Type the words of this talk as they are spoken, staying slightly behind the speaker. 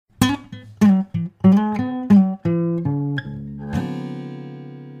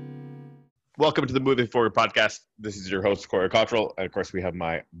Welcome to the Moving Forward podcast. This is your host, Corey Cottrell. And of course, we have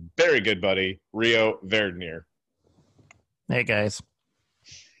my very good buddy, Rio Verdenier. Hey, guys.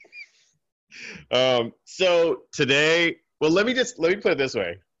 So today, well, let me put it this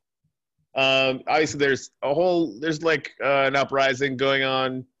way. Obviously, there's an uprising going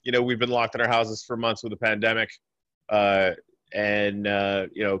on. You know, we've been locked in our houses for months with the pandemic.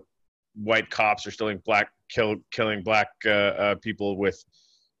 White cops are killing black people with,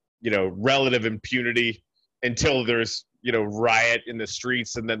 relative impunity until there's, riot in the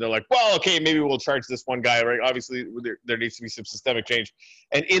streets. And then they're like, well, okay, maybe we'll charge this one guy, right? Obviously, there needs to be some systemic change.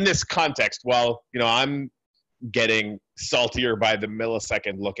 And in this context, while, I'm getting saltier by the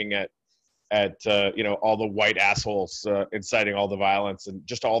millisecond looking at all the white assholes inciting all the violence and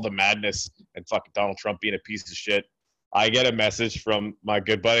just all the madness and fucking Donald Trump being a piece of shit, I get a message from my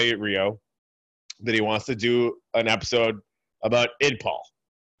good buddy Rio that he wants to do an episode about IDPOL,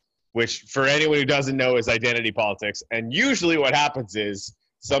 which for anyone who doesn't know is identity politics. And usually what happens is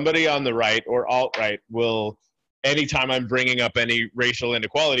somebody on the right or alt-right will, anytime I'm bringing up any racial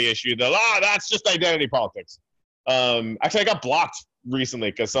inequality issue, they'll, that's just identity politics. Actually, I got blocked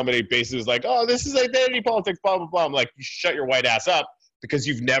recently because somebody basically was like, oh, this is identity politics, blah, blah, blah. I'm like, you shut your white ass up because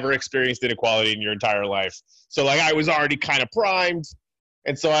you've never experienced inequality in your entire life. So, I was already kind of primed.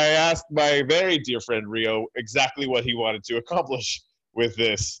 And so I asked my very dear friend Rio exactly what he wanted to accomplish with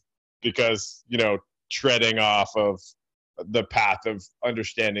this because, treading off of the path of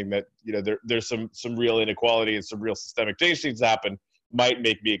understanding that, there's some real inequality and some real systemic change needs to happen might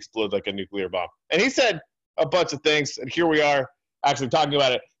make me explode like a nuclear bomb. And he said a bunch of things, and here we are actually talking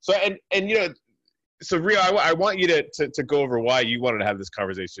about it. So, so Rio, I want you to go over why you wanted to have this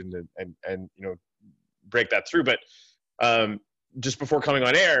conversation and break that through. But just before coming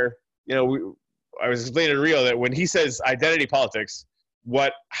on air, I was explaining to Rio that when he says identity politics,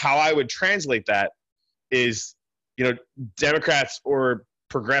 how I would translate that is, Democrats or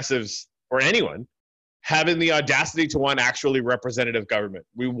progressives or anyone having the audacity to want actually representative government.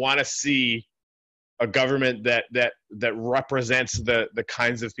 We want to see a government that represents the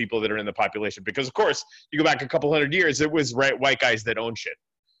kinds of people that are in the population. Because, of course, you go back a couple hundred years, it was white guys that own shit,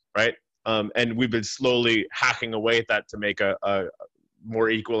 right? And we've been slowly hacking away at that to make a more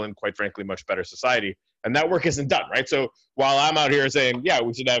equal and, quite frankly, much better society. And that work isn't done, right? So while I'm out here saying, yeah,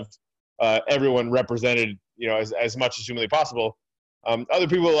 we should have everyone represented, as much as humanly possible, other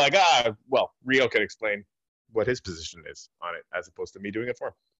people are like, well, Rio could explain what his position is on it as opposed to me doing it for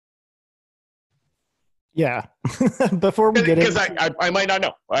him. Yeah. Before we get into, because I might not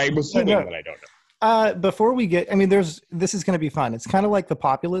know. I'm assuming that I don't know. Before we get, this is going to be fun. It's kind of like the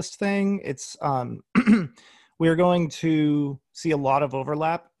populist thing. It's we're going to see a lot of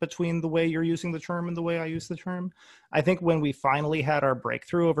overlap between the way you're using the term and the way I use the term. I think when we finally had our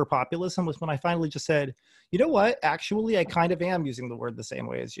breakthrough over populism was when I finally just said, you know what? Actually, I kind of am using the word the same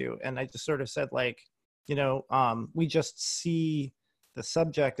way as you. And I just sort of said, we just see the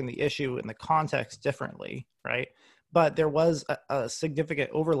subject and the issue and the context differently, right? But there was a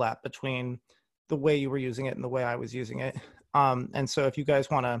significant overlap between the way you were using it and the way I was using it. And so if you guys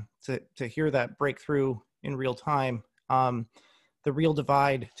want to hear that breakthrough in real time, the Real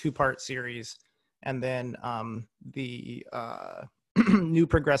Divide 2-part series, and then the New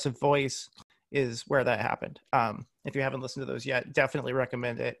Progressive Voice is where that happened. If you haven't listened to those yet, definitely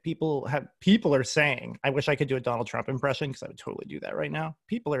recommend it. People are saying, I wish I could do a Donald Trump impression because I would totally do that right now.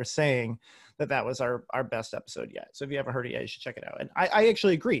 People are saying that was our best episode yet. So if you haven't heard it yet, you should check it out. And I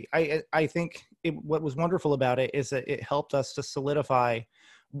actually agree. I think what was wonderful about it is that it helped us to solidify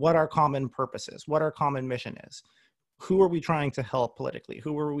what our common purpose is, what our common mission is. Who are we trying to help politically?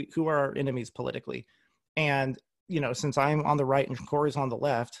 Who are our enemies politically? And, since I'm on the right and Corey's on the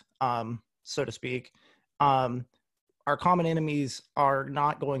left, so to speak, our common enemies are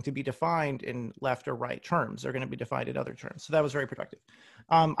not going to be defined in left or right terms. They're going to be defined in other terms. So that was very productive.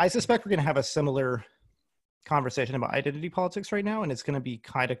 I suspect we're going to have a similar conversation about identity politics right now, and it's going to be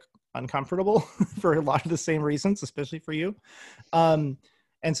kind of uncomfortable for a lot of the same reasons, especially for you.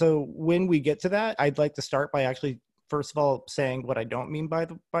 And so when we get to that, I'd like to start by actually, first of all, saying what I don't mean by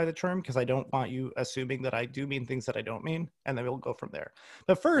the term, because I don't want you assuming that I do mean things that I don't mean, and then we'll go from there.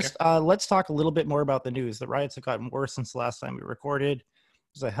 But first, let's talk a little bit more about the news. The riots have gotten worse since the last time we recorded.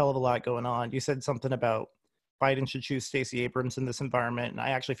 There's a hell of a lot going on. You said something about Biden should choose Stacey Abrams in this environment, and I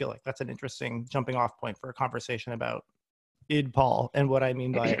actually feel like that's an interesting jumping off point for a conversation about IDPOL and what I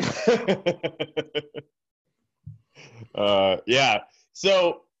mean by it. Yeah.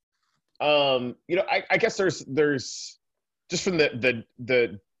 So, I guess there's just from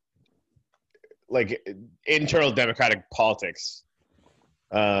the like internal Democratic politics,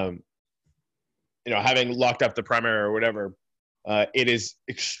 having locked up the primary or whatever, it is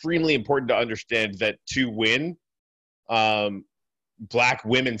extremely important to understand that to win, Black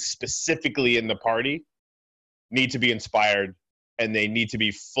women specifically in the party need to be inspired, and they need to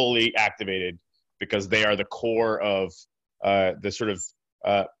be fully activated, because they are the core of the sort of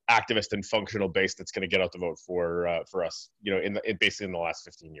activist and functional base that's going to get out the vote for us. Basically in the last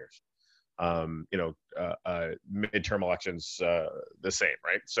 15 years. Midterm elections, the same,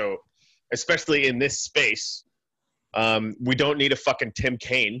 right? So, especially in this space, we don't need a fucking Tim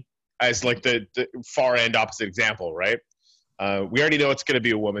Kaine as like the far end opposite example, right? We already know it's going to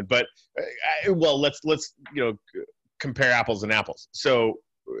be a woman, but let's compare apples and apples. So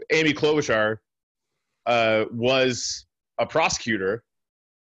Amy Klobuchar was a prosecutor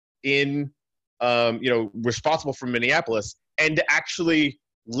in responsible for Minneapolis, and actually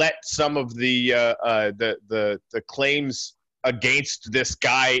let some of the claims against this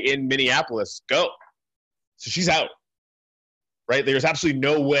guy in Minneapolis go. So she's out, right? There's absolutely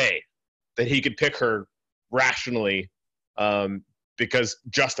no way that he could pick her rationally, because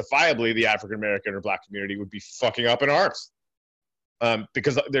justifiably the African American or Black community would be fucking up in arms,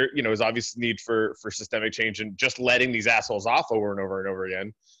 because there is obvious need for systemic change, and just letting these assholes off over and over and over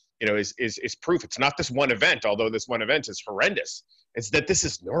again, is proof. It's not this one event, although this one event is horrendous. It's that this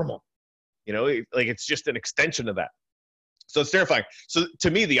is normal, it's just an extension of that. So it's terrifying. So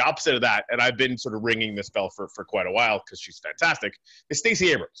to me, the opposite of that, and I've been sort of ringing this bell for quite a while because she's fantastic, is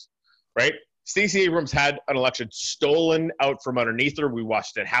Stacey Abrams, right? Stacey Abrams had an election stolen out from underneath her. We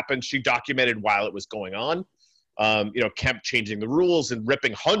watched it happen. She documented while it was going on. Kemp changing the rules and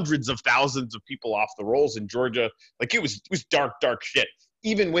ripping hundreds of thousands of people off the rolls in Georgia. Like it was dark, dark shit.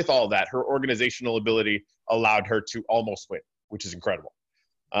 Even with all that, her organizational ability allowed her to almost win, which is incredible.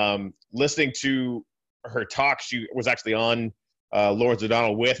 Listening to her talk, she was actually on Lawrence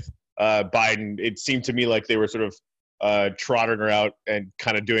O'Donnell with Biden. It seemed to me like they were sort of trotting her out and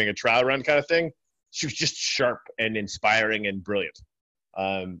kind of doing a trial run kind of thing. She was just sharp and inspiring and brilliant,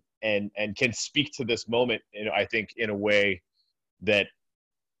 and can speak to this moment, I think, in a way that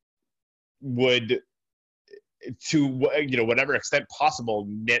would, to whatever extent possible,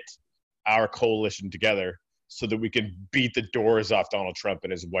 knit our coalition together so that we can beat the doors off Donald Trump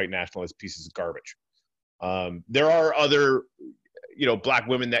and his white nationalist pieces of garbage. There are other, Black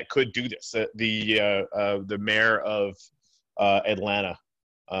women that could do this. The mayor of Atlanta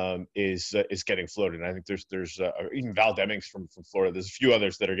is getting floated. And I think there's even Val Demings from Florida. There's a few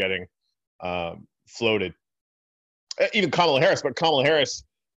others that are getting floated. Even Kamala Harris, but Kamala Harris,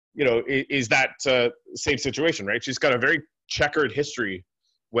 is that same situation, right? She's got a very checkered history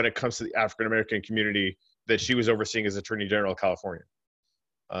when it comes to the African American community that she was overseeing as Attorney General of California.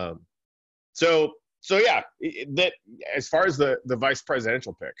 So yeah, that as far as the vice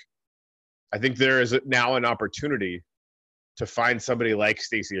presidential pick, I think there is now an opportunity to find somebody like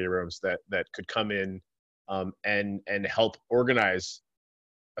Stacey Abrams that could come in and help organize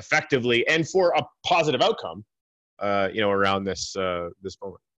effectively and for a positive outcome, around this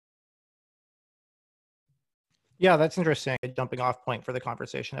moment. Yeah, that's interesting. A jumping off point for the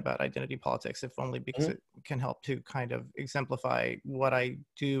conversation about identity politics, if only because it can help to kind of exemplify what I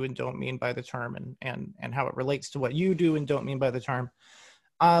do and don't mean by the term, and how it relates to what you do and don't mean by the term.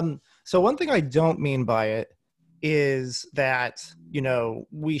 So one thing I don't mean by it is that,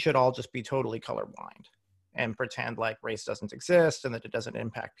 we should all just be totally colorblind and pretend like race doesn't exist and that it doesn't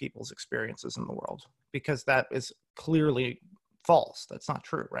impact people's experiences in the world, because that is clearly false. That's not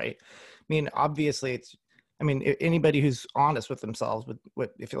true, right? I mean, obviously anybody who's honest with themselves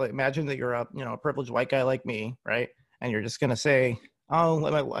if you imagine that you're a privileged white guy like me, right? And you're just going to say, oh,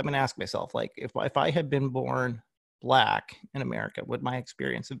 I'm going to ask myself, like, if I had been born Black in America, would my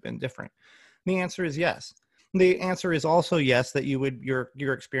experience have been different? And the answer is yes. The answer is also yes, that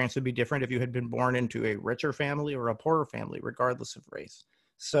your experience would be different if you had been born into a richer family or a poorer family, regardless of race.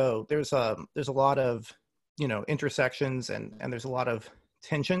 So there's a lot of, intersections and there's a lot of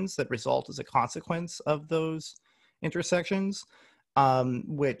tensions that result as a consequence of those intersections,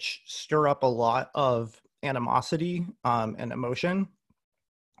 which stir up a lot of animosity and emotion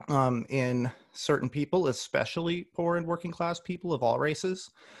in certain people, especially poor and working class people of all races.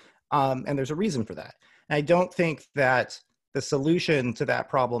 And there's a reason for that. And I don't think that the solution to that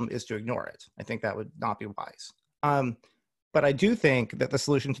problem is to ignore it. I think that would not be wise. But I do think that the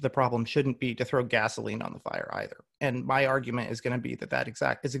solution to the problem shouldn't be to throw gasoline on the fire either. And my argument is going to be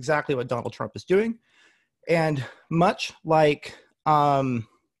that is exactly what Donald Trump is doing. And much like we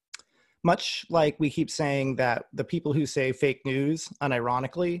keep saying that the people who say fake news,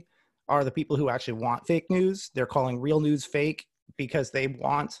 unironically, are the people who actually want fake news. They're calling real news fake because they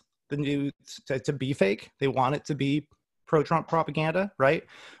want the news to be fake. They want it to be pro-Trump propaganda, right?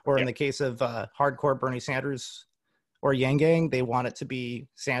 Or in the case of hardcore Bernie Sanders or Yang Gang, they want it to be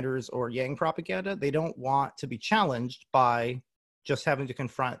Sanders or Yang propaganda. They don't want to be challenged by just having to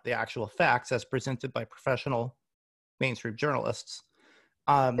confront the actual facts as presented by professional mainstream journalists.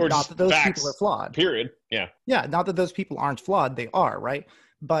 Or not that those facts, people are flawed. Period. Yeah. Yeah, not that those people aren't flawed. They are, right?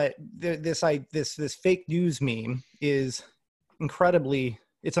 But this fake news meme is incredibly,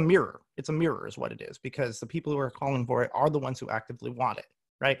 it's a mirror. It's a mirror is what it is, because the people who are calling for it are the ones who actively want it,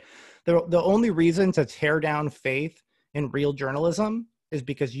 right? The only reason to tear down faith in real journalism is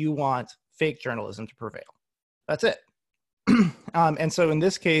because you want fake journalism to prevail. That's it. And so in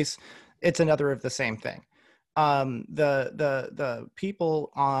this case, it's another of the same thing. The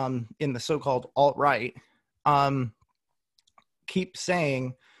people in the so-called alt-right keep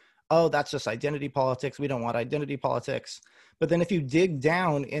saying, oh, that's just identity politics. We don't want identity politics. But then if you dig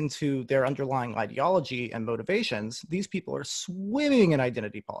down into their underlying ideology and motivations, these people are swimming in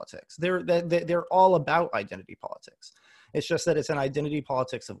identity politics. They're all about identity politics. It's just that it's an identity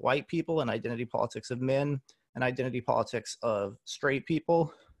politics of white people, an identity politics of men, an identity politics of straight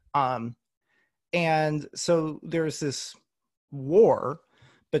people. And so there's this war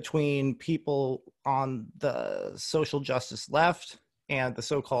between people on the social justice left and the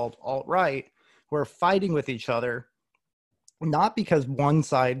so-called alt-right who are fighting with each other, not because one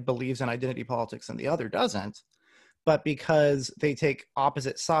side believes in identity politics and the other doesn't, but because they take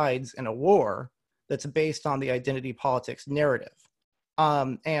opposite sides in a war that's based on the identity politics narrative.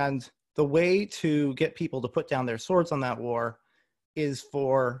 And the way to get people to put down their swords on that war is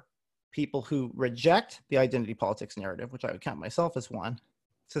for people who reject the identity politics narrative, which I would count myself as one,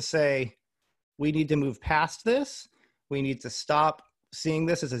 to say, we need to move past this. We need to stop seeing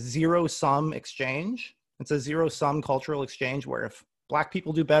this as a zero-sum exchange. It's a zero-sum cultural exchange where if Black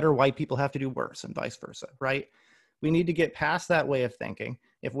people do better, white people have to do worse, and vice versa, right? We need to get past that way of thinking.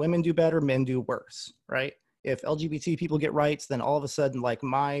 If women do better, men do worse, right? If LGBT people get rights, then all of a sudden, like,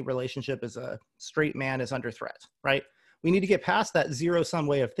 my relationship as a straight man is under threat, right? We need to get past that zero-sum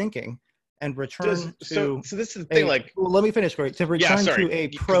way of thinking and return to. So this is the thing. Well, let me finish, Corey. To return to a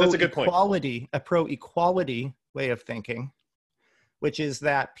pro-equality way of thinking, which is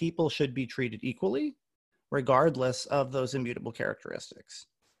that people should be treated equally, regardless of those immutable characteristics.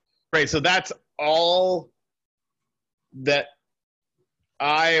 Right. So that's all that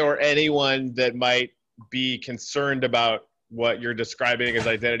I or anyone that might be concerned about what you're describing as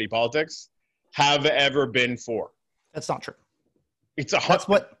identity politics have ever been for. That's not true.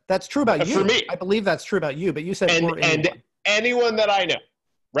 That's true about you. For me. I believe that's true about you, but you said and anyone that I know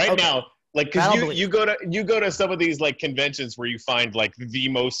right now, like, because you go to some of these like conventions where you find like the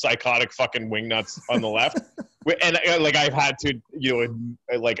most psychotic fucking wingnuts on the left, and like I've had to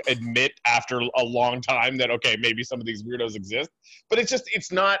like admit after a long time that okay, maybe some of these weirdos exist, but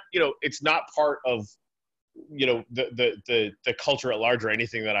it's not part of the culture at large or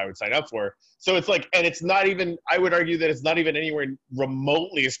anything that I would sign up for. So it's like, and it's not even, I would argue that it's not even anywhere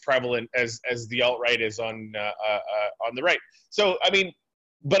remotely as prevalent as the alt-right is on the right. So, I mean,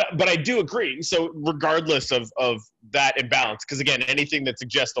 but I do agree. So regardless of that imbalance, because again, anything that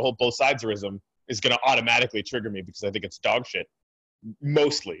suggests the whole both siderism is going to automatically trigger me because I think it's dog shit,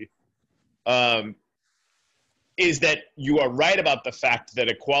 mostly, is that you are right about the fact that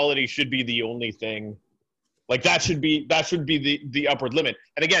equality should be the only thing. Like that should be the upward limit.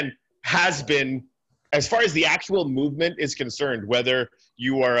 And again, has been, as far as the actual movement is concerned, whether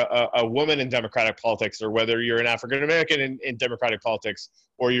you are a woman in democratic politics or whether you're an African American in democratic politics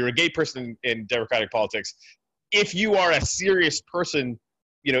or you're a gay person in democratic politics, if you are a serious person,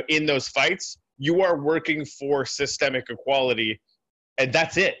 in those fights, you are working for systemic equality, and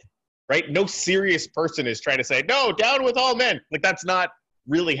that's it, right? No serious person is trying to say, no, down with all men. Like that's not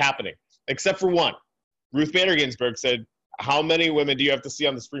really happening, except for one. Ruth Bader Ginsburg said, how many women do you have to see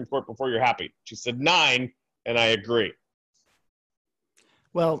on the Supreme Court before you're happy? She said 9, and I agree.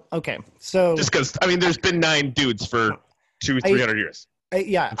 Well, okay. So just because, I mean, there's been 9 dudes for 300 years. I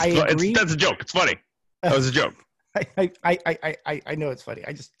agree. That's a joke. It's funny. That was a joke. I know it's funny.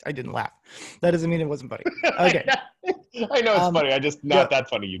 I didn't laugh. That doesn't mean it wasn't funny. Okay. I know it's funny. I just not that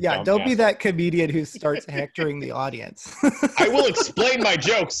funny. Don't be that comedian who starts hectoring the audience. I will explain my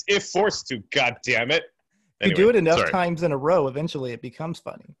jokes if forced to. God damn it. Anyway, you do it enough times in a row, eventually it becomes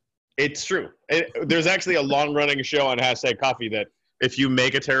funny. It's true. There's actually a long-running show on #Coffee that if you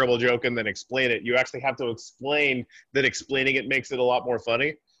make a terrible joke and then explain it, you actually have to explain that explaining it makes it a lot more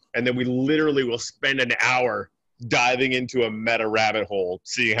funny. And then we literally will spend an hour diving into a meta rabbit hole,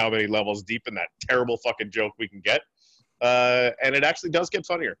 seeing how many levels deep in that terrible fucking joke we can get. And it actually does get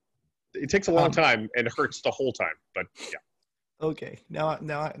funnier. It takes a long time and hurts the whole time. But yeah. Okay. Now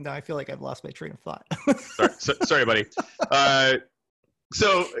I feel like I've lost my train of thought. Sorry, buddy.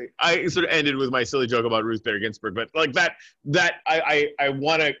 So I sort of ended with my silly joke about Ruth Bader Ginsburg, but like that I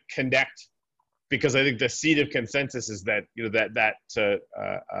want to connect, because I think the seed of consensus is that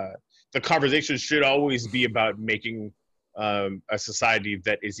the conversation should always be about making a society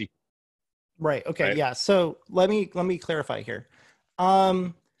that is equal. Right. Okay. Right? Yeah. So let me clarify here.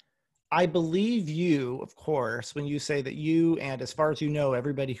 I believe you, of course, when you say that you, and as far as you know,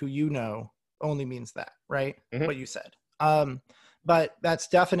 everybody who you know, only means that, right? Mm-hmm. What you said. But that's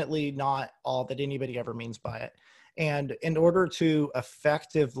definitely not all that anybody ever means by it. And in order to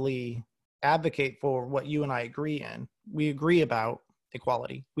effectively advocate for what you and I we agree about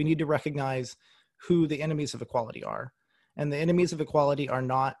equality. We need to recognize who the enemies of equality are. And the enemies of equality are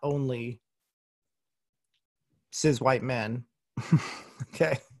not only cis white men.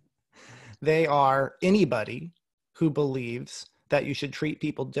 Okay. They are anybody who believes that you should treat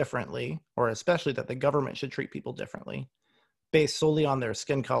people differently, or especially that the government should treat people differently based solely on their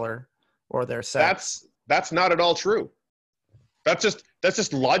skin color or their sex. That's not at all true. That's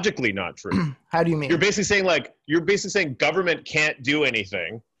just logically not true. How do you mean? You're basically saying government can't do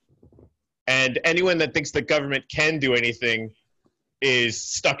anything, and anyone that thinks that government can do anything is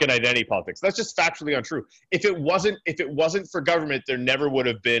stuck in identity politics. That's just factually untrue. If it wasn't for government, there never would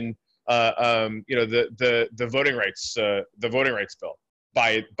have been the voting rights bill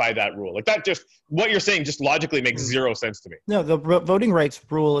by that rule. Like that, just what you're saying just logically makes zero sense to me. No, the voting rights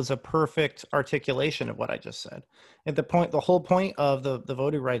rule is a perfect articulation of what I just said. And the whole point of the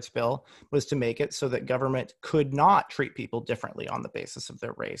voting rights bill was to make it so that government could not treat people differently on the basis of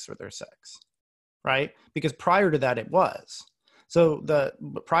their race or their sex, right? Because prior to that, it was. So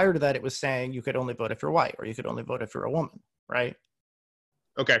prior to that, it was saying you could only vote if you're white, or you could only vote if you're a woman, right?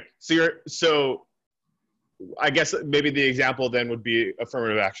 Okay, so I guess maybe the example then would be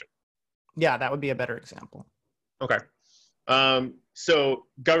affirmative action. Yeah, that would be a better example. Okay. So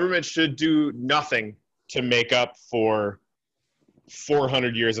government should do nothing to make up for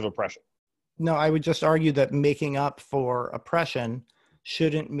 400 years of oppression. No, I would just argue that making up for oppression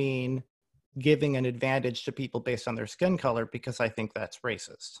shouldn't mean giving an advantage to people based on their skin color, because I think that's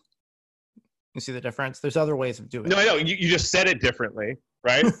racist. You see the difference? There's other ways of doing it. No, I know. You just said it differently,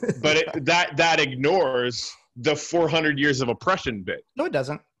 right? But that ignores the 400 years of oppression bit. No, it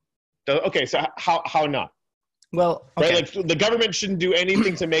doesn't. Okay, so how not? Well, okay. Right, like the government shouldn't do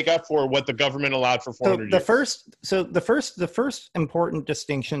anything to make up for what the government allowed for 400 years. The first important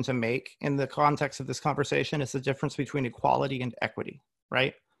distinction to make in the context of this conversation is the difference between equality and equity,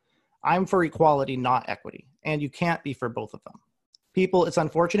 right? I'm for equality, not equity, and you can't be for both of them. It's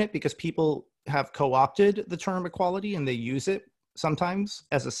unfortunate because people have co-opted the term equality and they use it sometimes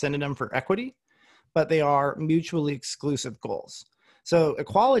as a synonym for equity, but they are mutually exclusive goals. So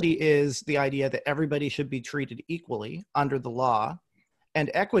equality is the idea that everybody should be treated equally under the law, and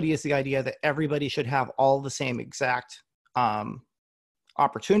equity is the idea that everybody should have all the same exact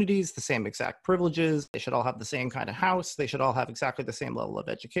opportunities, the same exact privileges. They should all have the same kind of house. They should all have exactly the same level of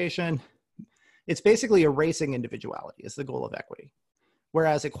education. It's basically erasing individuality is the goal of equity.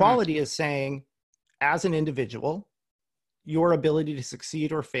 Whereas equality is saying, as an individual, your ability to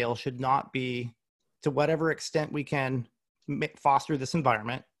succeed or fail should not be, to whatever extent we can foster this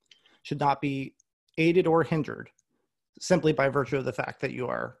environment, should not be aided or hindered simply by virtue of the fact that you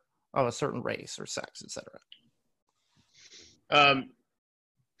are of a certain race or sex, etc.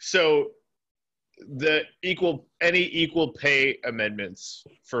 So any equal pay amendments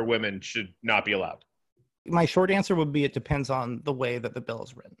for women should not be allowed. My short answer would be it depends on the way that the bill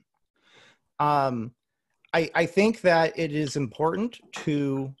is written. I think that it is important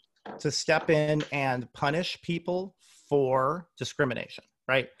to step in and punish people for discrimination,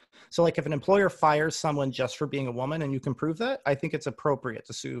 right? So like if an employer fires someone just for being a woman and you can prove that, I think it's appropriate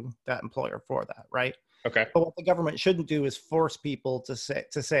to sue that employer for that, right? Okay. But what the government shouldn't do is force people to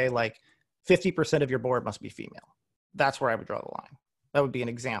say like 50% of your board must be female. That's where I would draw the line. That would be an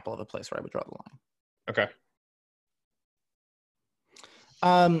example of a place where I would draw the line. Okay.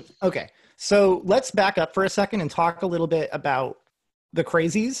 Okay. So let's back up for a second and talk a little bit about the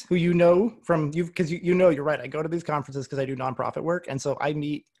crazies who you know from you, because you're right. I go to these conferences because I do nonprofit work, and so I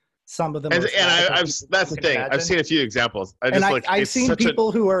meet some of them. And that's the thing. Imagine. I've seen a few examples. I've seen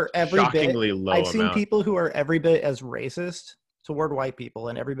people who are every bit. I've seen people who are every bit as racist toward white people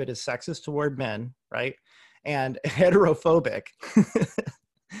and every bit as sexist toward men, right? And heterophobic.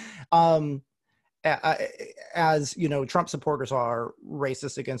 As you know, Trump supporters are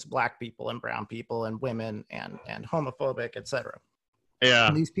racist against black people and brown people and women and homophobic, etc. Yeah.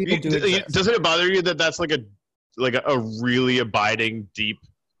 And these people do exist. Doesn't it bother you that that's like a really abiding, deep,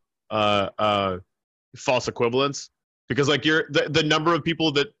 uh, uh, false equivalence? Because like the number of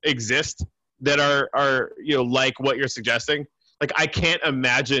people that exist that are like what you're suggesting, like I can't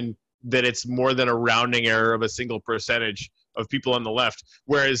imagine that it's more than a rounding error of a single percentage of people on the left,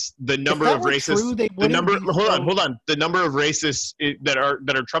 whereas the number of racists, hold on, the number of racists that are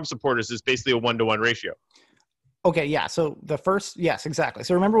Trump supporters is basically a 1-to-1 ratio. Okay, yeah. So yes, exactly.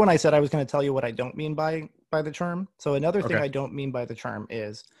 So remember when I said I was going to tell you what I don't mean by the term? So another thing I don't mean by the term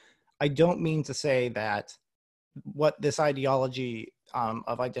is I don't mean to say that what this ideology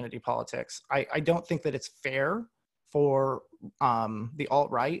of identity politics, I don't think that it's fair for the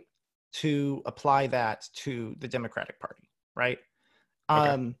alt-right to apply that to the Democratic Party, right?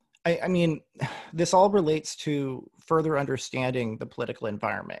 Okay. I mean, this all relates to further understanding the political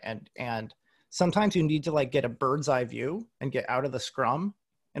environment, and sometimes you need to like get a bird's eye view and get out of the scrum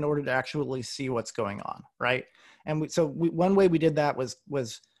in order to actually see what's going on, right? And one way we did that was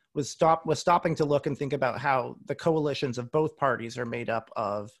stopping to look and think about how the coalitions of both parties are made up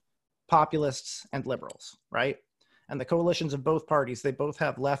of populists and liberals, right? And the coalitions of both parties, they both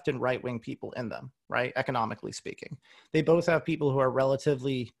have left and right wing people in them, right? Economically speaking, they both have people who are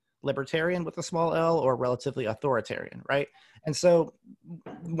relatively libertarian with a small L or relatively authoritarian, right? And so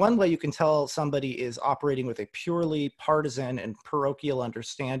one way you can tell somebody is operating with a purely partisan and parochial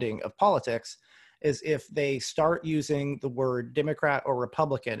understanding of politics is if they start using the word Democrat or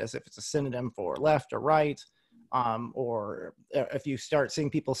Republican as if it's a synonym for left or right, or if you start seeing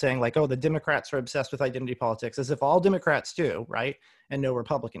people saying like, oh, the Democrats are obsessed with identity politics, as if all Democrats do, right? And no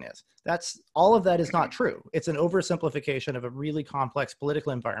Republican is. All of that is not true. It's an oversimplification of a really complex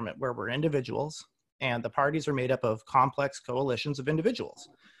political environment where we're individuals and the parties are made up of complex coalitions of individuals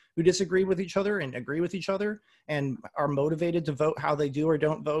who disagree with each other and agree with each other and are motivated to vote how they do or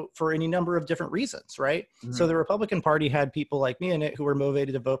don't vote for any number of different reasons, right? Mm-hmm. So the Republican Party had people like me in it who were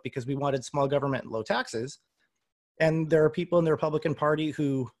motivated to vote because we wanted small government and low taxes. And there are people in the Republican Party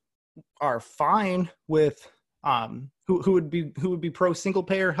who are fine with who would be pro single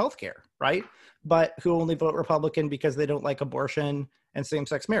payer healthcare, right? But who only vote Republican because they don't like abortion and same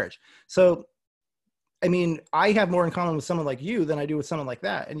sex marriage. So, I mean, I have more in common with someone like you than I do with someone like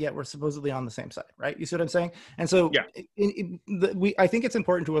that, and yet we're supposedly on the same side, right? You see what I'm saying? And so, I think it's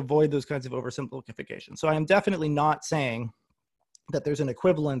important to avoid those kinds of oversimplifications. So I am definitely not saying that there's an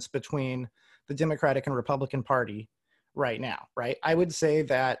equivalence between the Democratic and Republican Party right now, right? I would say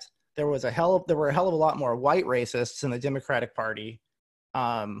that there were a hell of a lot more white racists in the Democratic Party,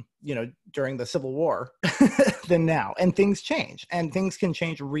 during the Civil War than now. And things change, and things can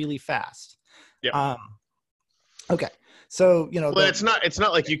change really fast. Yeah. Okay. So, well, it's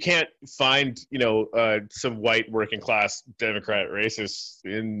not like you can't find, some white working class Democrat racists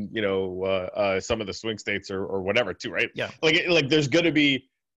in, some of the swing states or whatever too, right? Yeah. Like there's going to be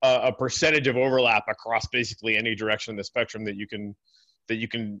a percentage of overlap across basically any direction of the spectrum that you can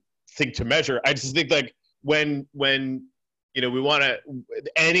think to measure. I just think like when we want to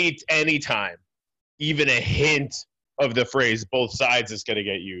any time, even a hint of the phrase "both sides" is going to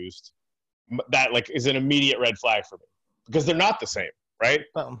get used, that like is an immediate red flag for me because they're not the same, right?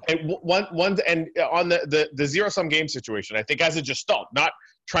 And one and on the zero sum game situation, I think as a gestalt, not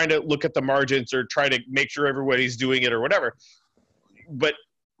trying to look at the margins or try to make sure everybody's doing it or whatever, but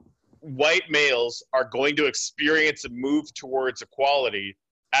white males are going to experience a move towards equality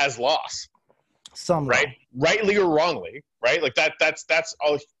as loss. Rightly or wrongly, right? Like that's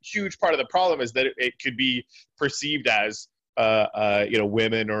a huge part of the problem is that it could be perceived as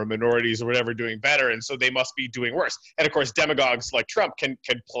women or minorities or whatever doing better, and so they must be doing worse. And of course, demagogues like Trump can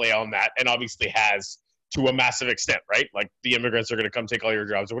play on that, and obviously has to a massive extent, right? Like the immigrants are going to come take all your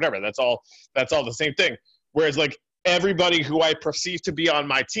jobs or whatever. That's all the same thing. Whereas like everybody who I perceive to be on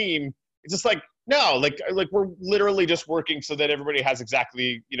my team, it's just like no, like we're literally just working so that everybody has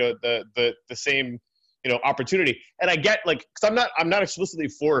exactly the same opportunity. And I get like because I'm not explicitly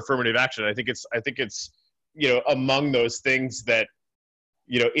for affirmative action. I think it's among those things that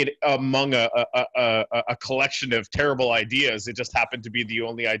among a collection of terrible ideas, it just happened to be the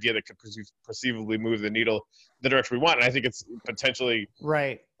only idea that could perceivably move the needle the direction we want. And I think it's potentially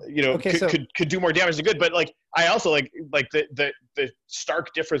right. Could do more damage than good. But like I also like the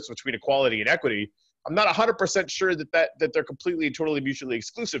stark difference between equality and equity. I'm not 100% sure that they're completely totally mutually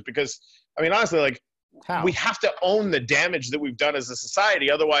exclusive because I mean honestly like we have to own the damage that we've done as a society.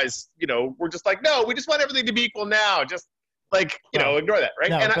 Otherwise, we're just like, no, we just want everything to be equal now. Just like, ignore that,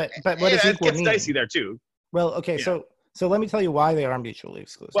 right? No, but what does equal mean? It gets dicey there too. Well, okay, so let me tell you why they are mutually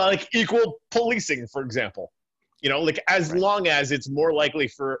exclusive. Well, like equal policing, for example. You know, like as long as it's more likely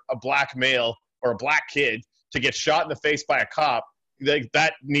for a black male or a black kid to get shot in the face by a cop, like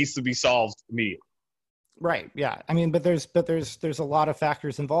that needs to be solved immediately. Right. Yeah. I mean, but there's a lot of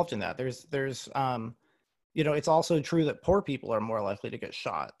factors involved in that. There's you know, it's also true that poor people are more likely to get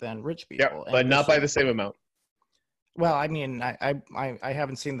shot than rich Yeah, people. but not by the same amount. Well, I mean, I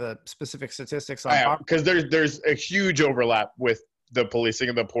haven't seen the specific statistics on because there's a huge overlap with the policing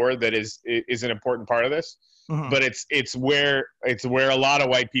of the poor that is an important part of this. Mm-hmm. But it's where a lot of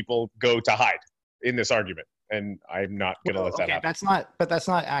white people go to hide in this argument, and I'm not going to let that happen. That's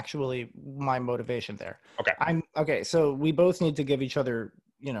not actually my motivation there. Okay. So we both need to give each other,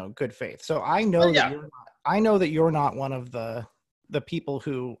 you know, good faith. So I know that you're not one of the people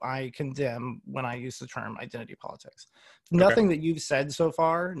who I condemn when I use the term identity politics. Nothing that you've said so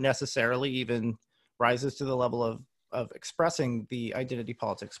far necessarily even rises to the level of expressing the identity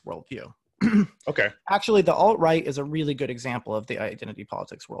politics worldview. Okay. Actually, the alt-right is a really good example of the identity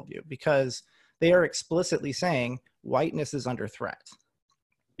politics worldview because they are explicitly saying whiteness is under threat.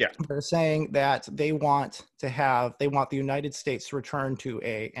 Yeah. They're saying that they want the United States to return to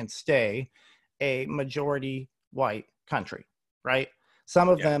and stay a majority white country, right? Some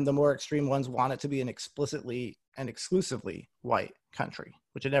of them, the more extreme ones, want it to be an explicitly and exclusively white country,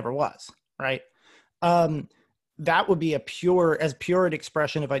 which it never was, right? That would be as pure an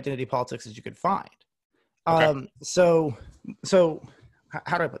expression of identity politics as you could find. Okay. So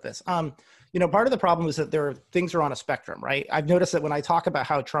how do I put this? You know, part of the problem is that things are on a spectrum, right? I've noticed that when I talk about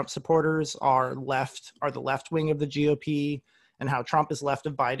how Trump supporters are the left wing of the GOP and how Trump is left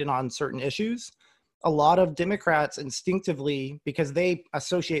of Biden on certain issues, a lot of Democrats instinctively, because they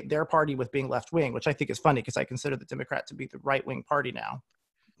associate their party with being left wing, which I think is funny because I consider the Democrat to be the right wing party now,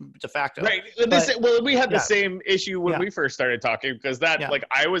 de facto. Right. We had the same issue when we first started talking because like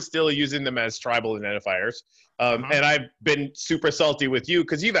I was still using them as tribal identifiers. And I've been super salty with you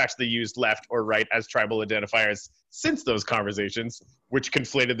because you've actually used left or right as tribal identifiers since those conversations, which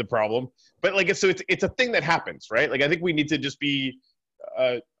conflated the problem. But like, so it's a thing that happens, right? Like, I think we need to just be,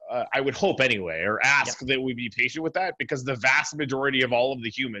 I would hope anyway, or ask that we be patient with that because the vast majority of all of the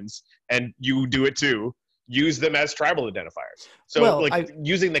humans, and you do it too, use them as tribal identifiers. So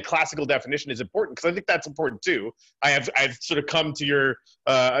using the classical definition is important because I think that's important too. I've sort of come to your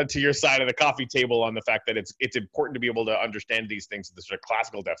side of the coffee table on the fact that it's important to be able to understand these things in the sort of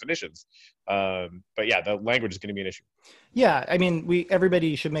classical definitions. But yeah, the language is going to be an issue. Yeah, I mean,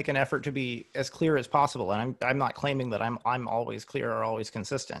 everybody should make an effort to be as clear as possible, and I'm not claiming that I'm always clear or always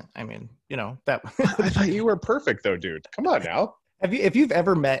consistent. I mean, you know that. I thought you were perfect though, dude. Come on now. Have you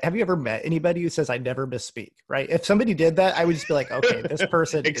ever met anybody who says I never misspeak, right? If somebody did that, I would just be like, okay, this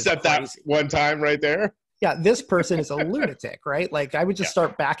person except that one time right there. Yeah, this person is a lunatic, right? Like I would just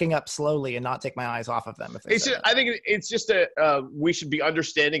start backing up slowly and not take my eyes off of them. I think it's just we should be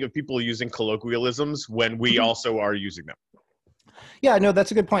understanding of people using colloquialisms when we also are using them. Yeah, no,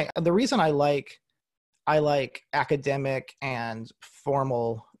 that's a good point. The reason I like academic and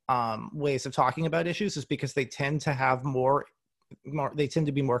formal ways of talking about issues is because they tend to have they tend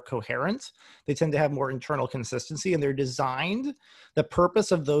to be more coherent. They tend to have more internal consistency, and they're designed. The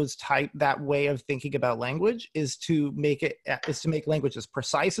purpose of that way of thinking about language is to make language as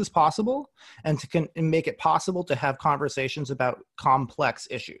precise as possible and to make it possible to have conversations about complex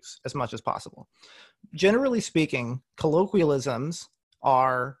issues as much as possible. Generally speaking, colloquialisms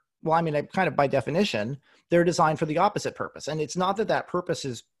are, well, I mean, kind of by definition, they're designed for the opposite purpose. And it's not that purpose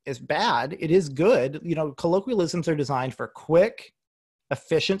is bad. It is good. You know, colloquialisms are designed for quick,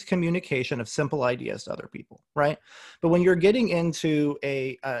 efficient communication of simple ideas to other people, right? But when you're getting into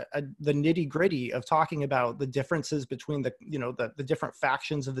the nitty gritty of talking about the differences between the different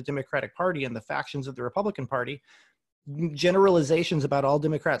factions of the Democratic Party and the factions of the Republican Party, generalizations about all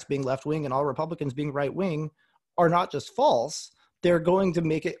Democrats being left wing and all Republicans being right wing are not just false. They're going to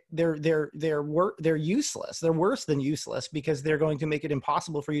make it they're useless. They're worse than useless because they're going to make it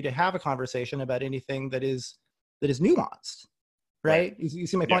impossible for you to have a conversation about anything that is nuanced, right? You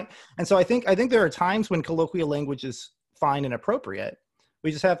see my point? And so I think there are times when colloquial language is fine and appropriate. We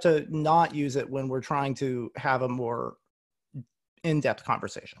just have to not use it when we're trying to have a more in-depth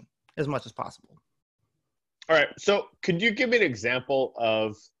conversation as much as possible. All right. So could you give me an example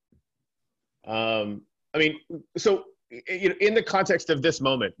of, in the context of this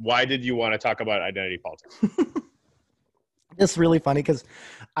moment, why did you want to talk about identity politics? It's really funny because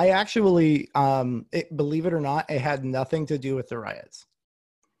I actually, believe it or not, it had nothing to do with the riots.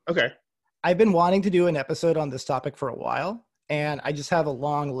 Okay. I've been wanting to do an episode on this topic for a while, and I just have a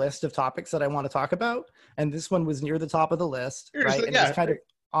long list of topics that I want to talk about. And this one was near the top of the list, right?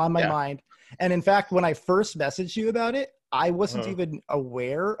 on my Yeah. mind. And in fact, when I first messaged you about it, I wasn't Uh-huh. even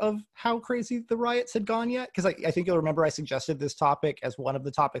aware of how crazy the riots had gone yet. Because I think you'll remember I suggested this topic as one of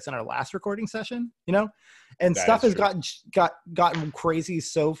the topics in our last recording session, you know? And That stuff is has true. gotten crazy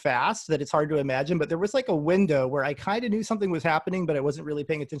so fast that it's hard to imagine. But there was like a window where I kind of knew something was happening, but I wasn't really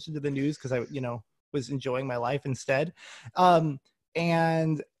paying attention to the news because I, was enjoying my life instead.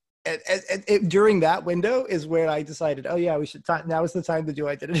 And during that window is where I decided, oh yeah, now is the time to do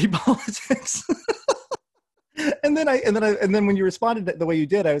identity politics. And then when you responded the way you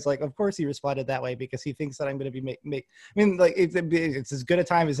did, I was like, of course he responded that way because he thinks that I'm going to be I mean, like it's as good a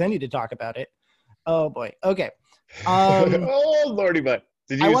time as any to talk about it. Oh boy. Okay. Oh lordy, but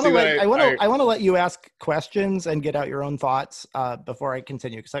did I you want to see let that? I want to let you ask questions and get out your own thoughts before I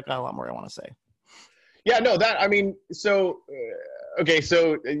continue because I've got a lot more I want to say. Yeah, no, that I mean, so okay,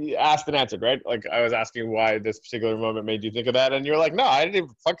 so you asked and answered, right? Like I was asking why this particular moment made you think of that, and you're like, no, I didn't even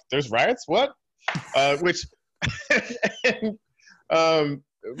fuck. There's riots, what? Which, and,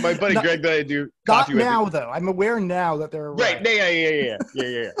 my buddy Not, Greg that I do not coffee with, now though. I'm aware now that there are right? riots.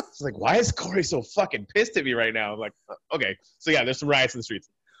 Yeah. It's like, why is Corey so fucking pissed at me right now? I'm like, okay, so yeah, there's some riots in the streets.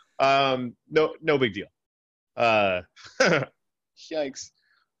 No big deal. Uh, yikes.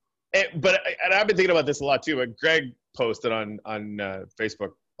 And I've been thinking about this a lot too. But Greg posted on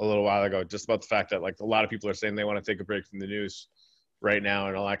Facebook a little while ago just about the fact that like a lot of people are saying they want to take a break from the news right now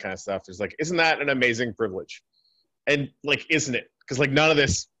and all that kind of stuff. It's like, isn't that an amazing privilege? And like, isn't it? Because like none of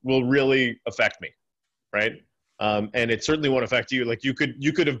this will really affect me, right? And it certainly won't affect you. Like you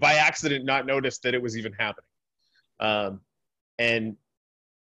could have by accident not noticed that it was even happening. And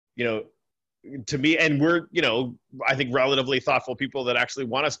you know, to me, and we're, I think relatively thoughtful people that actually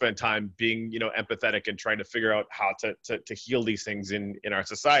want to spend time being, empathetic and trying to figure out how to heal these things in our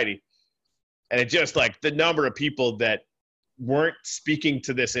society. And it just like the number of people that weren't speaking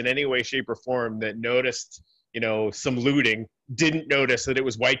to this in any way, shape, or form that noticed, some looting, didn't notice that it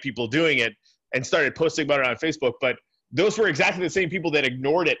was white people doing it and started posting about it on Facebook. But those were exactly the same people that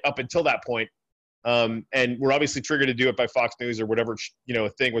ignored it up until that point. And were obviously triggered to do it by Fox News or whatever,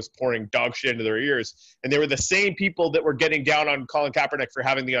 thing was pouring dog shit into their ears. And they were the same people that were getting down on Colin Kaepernick for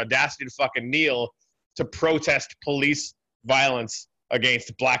having the audacity to fucking kneel to protest police violence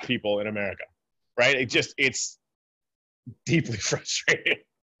against black people in America. Right? It's deeply frustrating.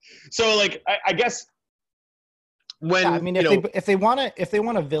 So like, I guess when, Yeah, I mean, if they want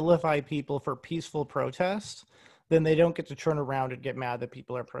to vilify people for peaceful protest, then they don't get to turn around and get mad that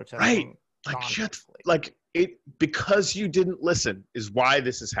people are protesting. Right. Like shit, like it because you didn't listen is why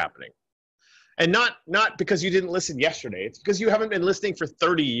this is happening, and not because you didn't listen yesterday. It's because you haven't been listening for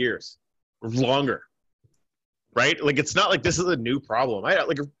 30 years or longer, right? Like it's not like this is a new problem. I had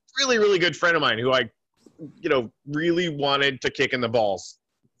like a really really good friend of mine who I, really wanted to kick in the balls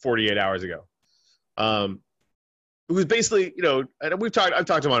 48 hours ago. It was basically, and I've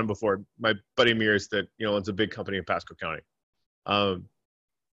talked about him before. My buddy Mears that owns a big company in Pasco County.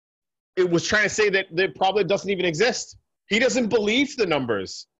 It was trying to say that probably doesn't even exist. He doesn't believe the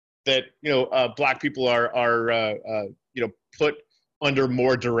numbers that black people are put under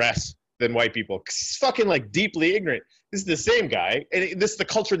more duress than white people. 'Cause he's fucking like deeply ignorant. This is the same guy, and this is the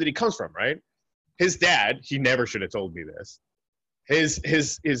culture that he comes from, right? His dad, he never should have told me this.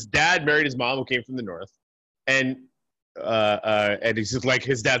 His dad married his mom who came from the north, and he's just like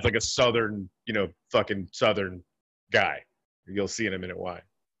his dad's like a southern, fucking southern guy. You'll see in a minute why.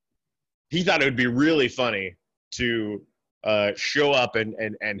 He thought it would be really funny to show up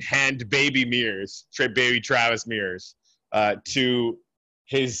and hand baby Travis Mears, to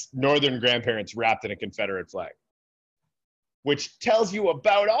his northern grandparents wrapped in a Confederate flag, which tells you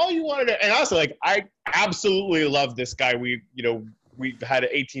about all you wanted to. And also, like, I absolutely love this guy. We've had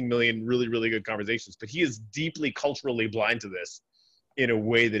 18 million really, really good conversations, but he is deeply culturally blind to this in a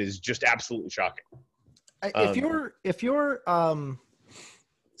way that is just absolutely shocking. If your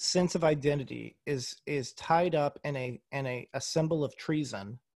sense of identity is tied up in a symbol of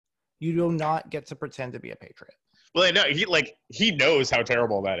treason, you do not get to pretend to be a patriot. Well, I know he knows how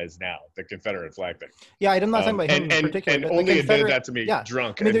terrible that is now, the Confederate flag thing. Yeah, I'm not talking about him in particular. And but only admitted that to me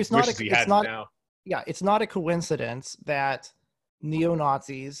drunk. I mean, there's not he had now. Yeah, it's not a coincidence that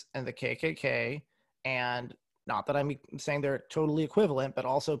neo-Nazis and the KKK, and not that I'm saying they're totally equivalent, but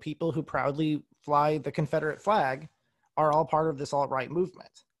also people who proudly fly the Confederate flag are all part of this alt-right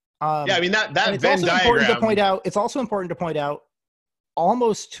movement. Yeah, I mean that it's Venn also diagram. Important to point out. It's also important to point out,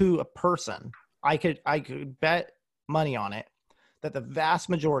 almost to a person, I could bet money on it that the vast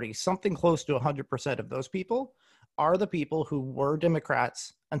majority, something close to 100% of those people, are the people who were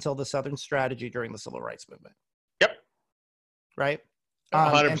Democrats until the Southern strategy during the Civil Rights Movement. Yep. Right.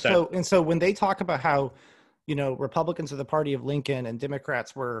 100%. And so when they talk about how, Republicans are the party of Lincoln and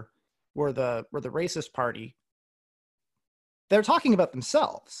Democrats were the racist party, they're talking about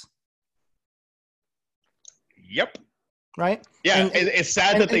themselves. Yep. Right. Yeah. And it's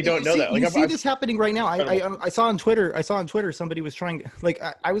sad that they don't know that. Like, you see this happening right now. I saw on Twitter somebody was trying, like,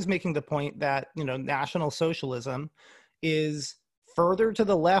 I was making the point that, National Socialism is further to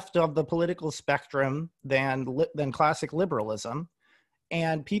the left of the political spectrum than classic liberalism.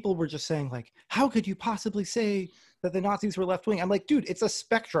 And people were just saying, like, how could you possibly say that the Nazis were left wing? I'm like, dude, it's a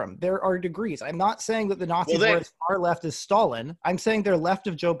spectrum. There are degrees. I'm not saying that the Nazis were as far left as Stalin. I'm saying they're left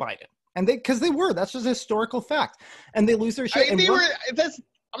of Joe Biden. And because they were, that's just a historical fact. And they lose their shit.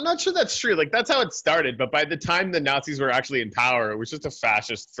 I'm not sure that's true. Like, that's how it started. But by the time the Nazis were actually in power, it was just a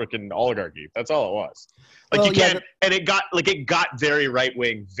fascist freaking oligarchy. That's all it was. Like, and it got very right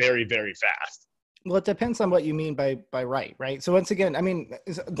wing very, very fast. Well, it depends on what you mean by right? So once again, I mean,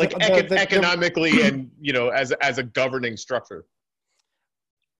 economically and, as a governing structure.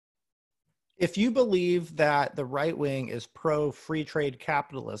 If you believe that the right wing is pro free trade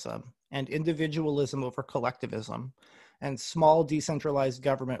capitalism and individualism over collectivism and small decentralized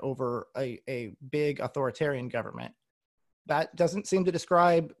government over a big authoritarian government, that doesn't seem to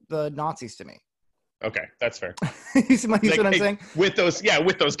describe the Nazis to me. Okay, that's fair. You see what I'm saying? With those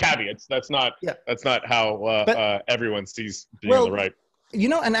caveats, that's not how everyone sees being on the right.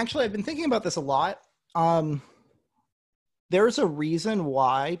 And actually, I've been thinking about this a lot. There's a reason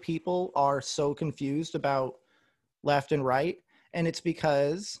why people are so confused about left and right, and it's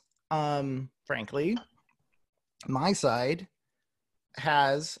because, frankly, my side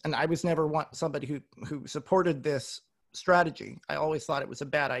has, and I was never somebody who supported this strategy. I always thought it was a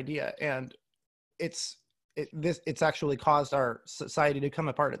bad idea, and it's actually caused our society to come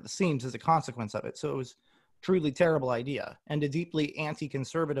apart at the seams as a consequence of it. So it was a truly terrible idea and a deeply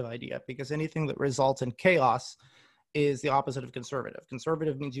anti-conservative idea, because anything that results in chaos is the opposite of conservative.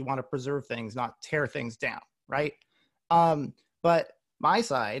 Conservative means you want to preserve things, not tear things down, right? But my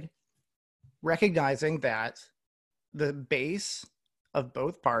side, recognizing that the base of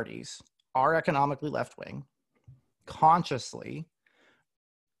both parties are economically left-wing, consciously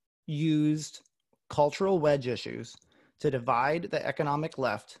used cultural wedge issues to divide the economic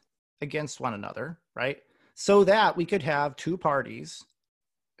left against one another, right? So that we could have two parties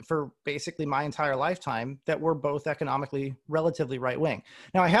for basically my entire lifetime that were both economically relatively right-wing.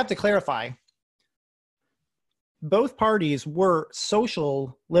 Now, I have to clarify, both parties were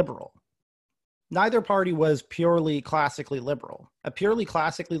social liberal. Neither party was purely classically liberal. A purely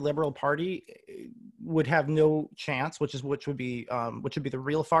classically liberal party would have no chance, which would be the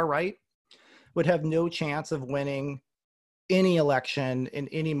real far right, would have no chance of winning any election in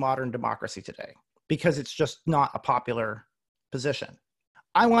any modern democracy today, because it's just not a popular position.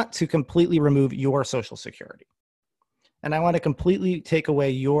 I want to completely remove your Social Security, and I want to completely take away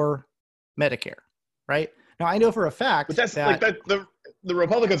your Medicare, right? Now, I know for a fact but that's that the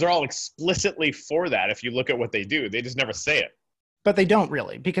Republicans are all explicitly for that. If you look at what they do, they just never say it. But they don't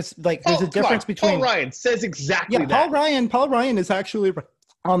really, because there's a difference between. Paul Ryan says exactly that. Paul Ryan is actually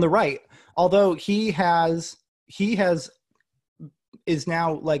on the right, although he is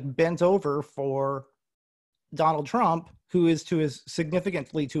now like bent over for Donald Trump, who is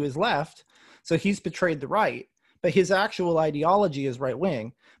significantly to his left. So he's betrayed the right, but his actual ideology is right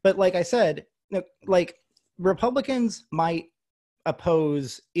wing. But like I said, like, Republicans might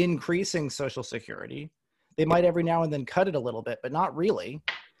oppose increasing Social Security. They might every now and then cut it a little bit, but not really.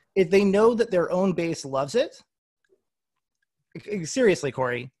 If they know that their own base loves it, seriously,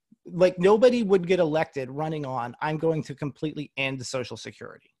 Corey, like, nobody would get elected running on, I'm going to completely end Social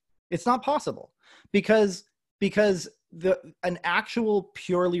Security. It's not possible, because an actual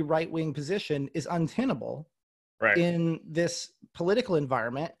purely right-wing position is untenable in this political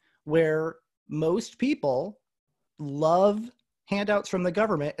environment where most people love handouts from the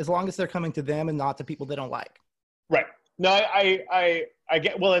government as long as they're coming to them and not to people they don't like. Right. No, I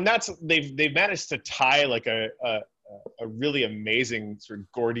get, well, and that's, they've managed to tie like a really amazing sort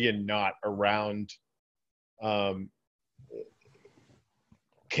of Gordian knot around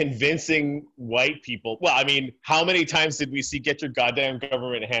convincing white people. Well, I mean, how many times did we see, get your goddamn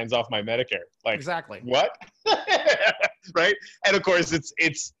government hands off my Medicare? Like, exactly. What? Right. And of course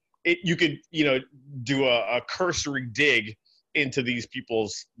you could, do a cursory dig into these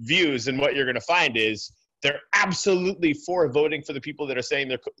people's views, and what you're going to find is they're absolutely for voting for the people that are saying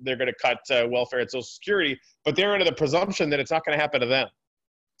they're going to cut welfare and Social Security, but they're under the presumption that it's not going to happen to them.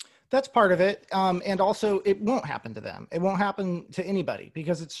 That's part of it. And also, it won't happen to them. It won't happen to anybody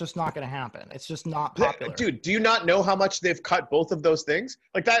because it's just not going to happen. It's just not popular. Dude, do you not know how much they've cut both of those things?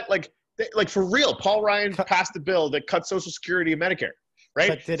 Like that, like for real, Paul Ryan passed a bill that cut Social Security and Medicare, right?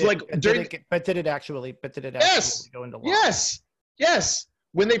 But did it actually go into law? Yes.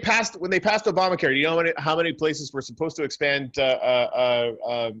 When they passed Obamacare, do you know how many places were supposed to expand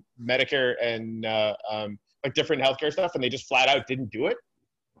Medicare and like different healthcare stuff, and they just flat out didn't do it?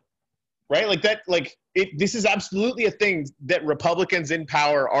 Right? Like that, this is absolutely a thing that Republicans in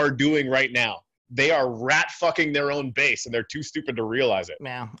power are doing right now. They are rat fucking their own base, and they're too stupid to realize it.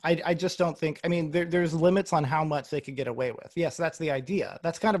 Yeah, I just don't think, I mean, there's limits on how much they could get away with. Yes, that's the idea.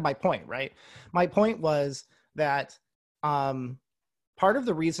 That's kind of my point, right? My point was that part of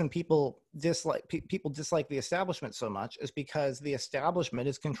the reason people dislike the establishment so much is because the establishment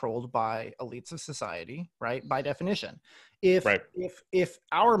is controlled by elites of society, right? By definition. If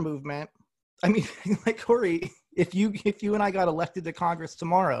our movement, I mean, like Corey, if you and I got elected to Congress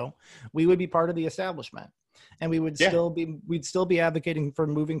tomorrow, we would be part of the establishment, and we would we'd still be advocating for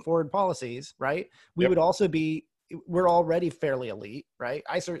moving forward policies, right? We would also be. We're already fairly elite, right?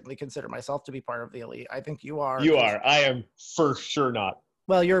 I certainly consider myself to be part of the elite. I think you are. You are. I am for sure not.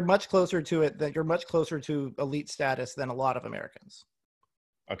 Well, you're much closer to it. That you're much closer to elite status than a lot of Americans.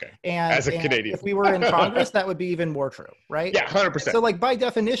 Okay. And as a Canadian, if we were in Congress, that would be even more true, right? Yeah, 100%. So, like, by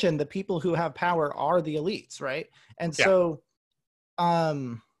definition, the people who have power are the elites, right? And so,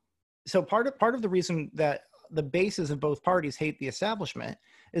 so part of the reason that the bases of both parties hate the establishment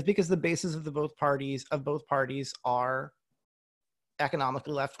is because the bases of both parties are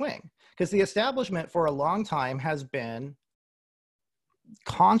economically left wing. Because the establishment for a long time has been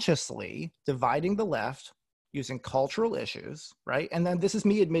consciously dividing the left using cultural issues, right? And then this is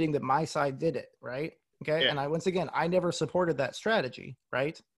me admitting that my side did it, right? Okay. Yeah. And I never supported that strategy,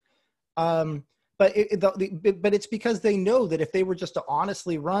 right? But it's because they know that if they were just to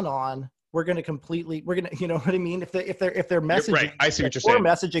honestly run on, we're going to, you know what I mean? If their messaging, right. I see what you're saying.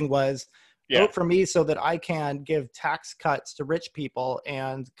 Messaging was vote for me so that I can give tax cuts to rich people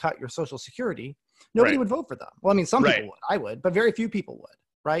and cut your Social Security. Nobody would vote for them. Well, I mean, some people would, I would, but very few people would.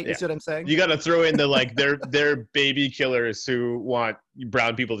 Right? You see what I'm saying? You got to throw in the they're baby killers who want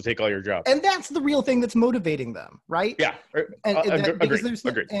brown people to take all your jobs. And that's the real thing that's motivating them, right? Yeah.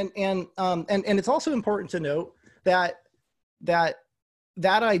 Agreed. And it's also important to note that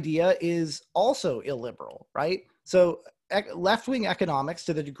idea is also illiberal, right? So left-wing economics,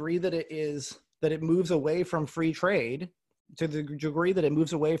 to the degree that it moves away from free trade, to the degree that it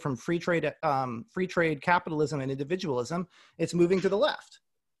moves away from free trade capitalism and individualism, it's moving to the left.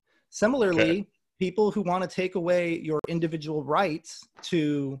 Similarly, people who want to take away your individual rights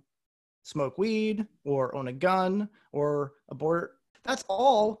to smoke weed or own a gun or abort, that's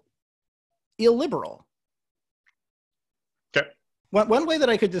all illiberal. Okay. One way that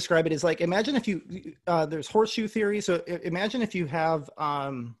I could describe it is like, imagine if there's horseshoe theory. So imagine if you have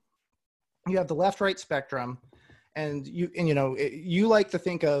the left-right spectrum, and you like to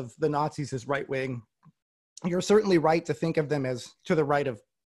think of the Nazis as right-wing. You're certainly right to think of them as to the right of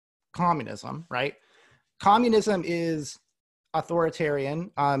communism, right? Communism is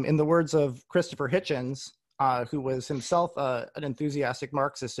authoritarian. In the words of Christopher Hitchens, who was himself an enthusiastic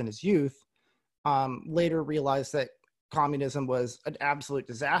Marxist in his youth, later realized that communism was an absolute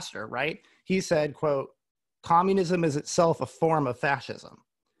disaster, right? He said, quote, "Communism is itself a form of fascism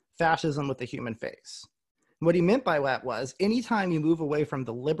with a human face." What he meant by that was, anytime you move away from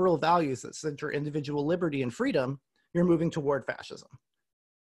the liberal values that center individual liberty and freedom, you're moving toward fascism.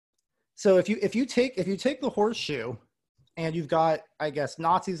 So if you take the horseshoe, and you've got, I guess,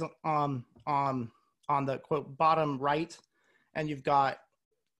 Nazis on the quote bottom right, and you've got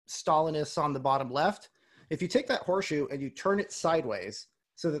Stalinists on the bottom left, if you take that horseshoe and you turn it sideways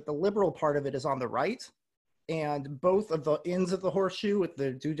so that the liberal part of it is on the right, and both of the ends of the horseshoe with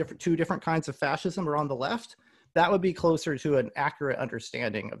the two different kinds of fascism are on the left, that would be closer to an accurate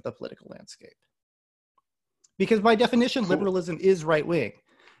understanding of the political landscape. Because by definition, liberalism is right-wing,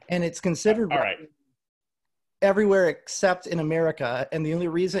 and it's considered everywhere except in America. And the only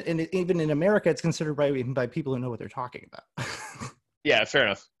reason, and even in America, it's considered right-wing by people who know what they're talking about. Yeah, fair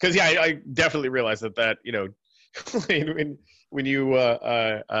enough. Because I definitely realize that when you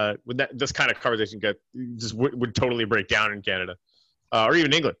when this kind of conversation would totally break down in Canada, or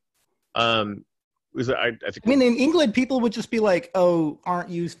even England. I think. I mean, in England, people would just be like, "Oh, aren't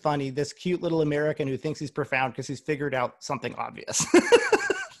you funny? This cute little American who thinks he's profound because he's figured out something obvious."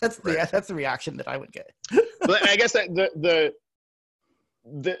 That's the reaction that I would get. But I guess that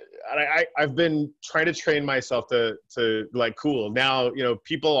I've been trying to train myself to like, cool. Now, you know,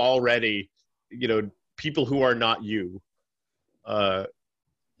 people already, you know, people who are not you,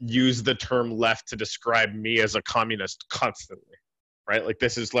 use the term left to describe me as a communist constantly, right? Like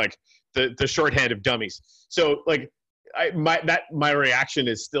this is like the shorthand of dummies. So like my reaction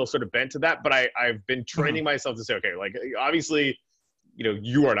is still sort of bent to that, but I've been training myself to say, okay, like obviously, you know,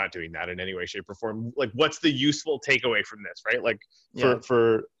 you are not doing that in any way, shape, or form. Like, what's the useful takeaway from this, right? Like,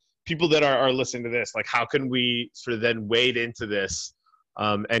 for people that are listening to this, like, how can we sort of then wade into this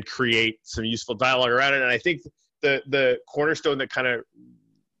and create some useful dialogue around it? And I think the cornerstone that kind of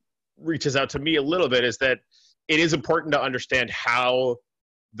reaches out to me a little bit is that it is important to understand how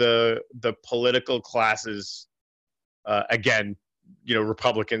the political classes, again, you know,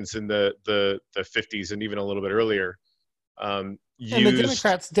 Republicans in the 50s and even a little bit earlier, and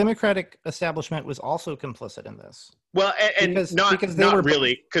the Democratic establishment was also complicit in this. Well, and not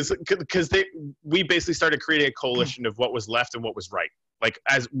really, because we basically started creating a coalition of what was left and what was right, like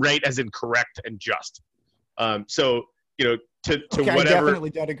as right as in correct and just. So you know, to whatever. I definitely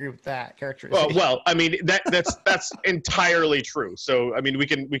don't agree with that characterization. Well, I mean that's entirely true. So I mean we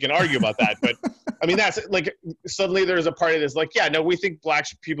can argue about that, but I mean that's like suddenly there's a party that's like, yeah, no, we think black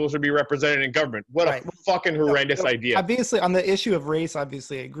people should be represented in government. What a fucking horrendous idea. Obviously, on the issue of race,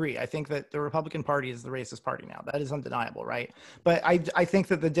 obviously I agree. I think that the Republican Party is the racist party now. That is undeniable, right? But I think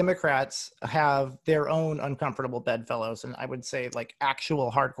that the Democrats have their own uncomfortable bedfellows, and I would say like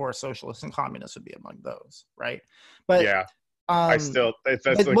actual hardcore socialists and communists would be among those, right? But yeah. I still, that's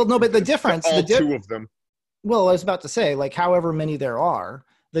but, like, well, no, but the difference, all two of them. Well, I was about to say, like, however many there are,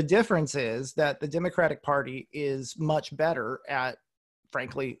 the difference is that the Democratic Party is much better at,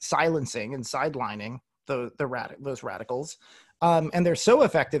 frankly, silencing and sidelining those radicals, and they're so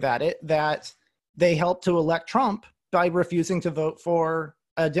effective at it that they help to elect Trump by refusing to vote for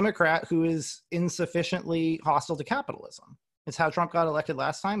a Democrat who is insufficiently hostile to capitalism. It's how Trump got elected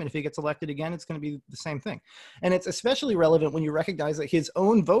last time, and if he gets elected again, it's going to be the same thing. And it's especially relevant when you recognize that his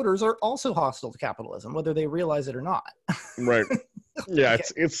own voters are also hostile to capitalism, whether they realize it or not. Right. Yeah, okay.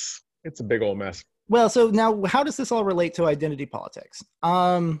 It's a big old mess. Well, so now how does this all relate to identity politics?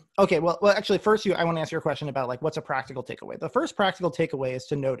 Okay, well, actually, first, I want to answer your question about like what's a practical takeaway. The first practical takeaway is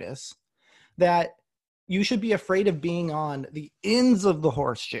to notice that you should be afraid of being on the ends of the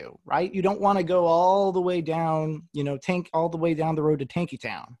horseshoe, right? You don't want to go all the way down, you know, all the way down the road to Tanky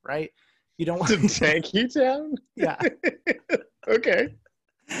Town, right? You don't want to Tanky Town? Yeah. Okay.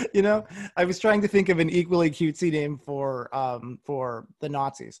 You know, I was trying to think of an equally cutesy name for the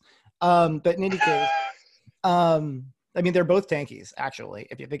Nazis. But in any case, I mean, they're both tankies, actually,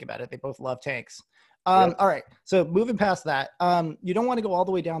 if you think about it. They both love tanks. All right. So moving past that, you don't want to go all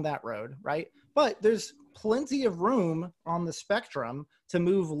the way down that road, right? But there's plenty of room on the spectrum to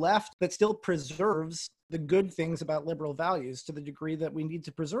move left that still preserves the good things about liberal values to the degree that we need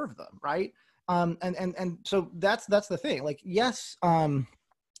to preserve them, right? And so that's the thing. Like, yes, and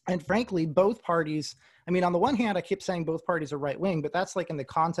frankly, both parties. I mean, on the one hand, I keep saying both parties are right wing, but that's like in the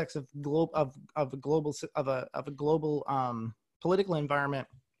context of a global political environment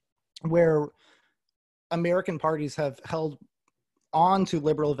where American parties have held on to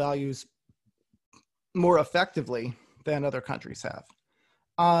liberal values more effectively than other countries have.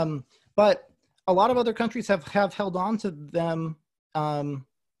 But a lot of other countries have held on to them in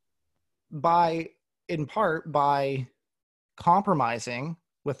part by compromising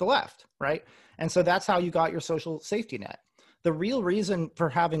with the left, right? And so that's how you got your social safety net. The real reason for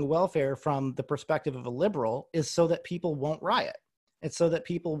having welfare from the perspective of a liberal is so that people won't riot. It's so that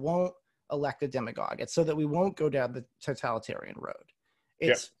people won't elect a demagogue. It's so that we won't go down the totalitarian road.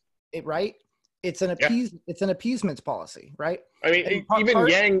 Right? It's an appeasement policy, right? I mean, even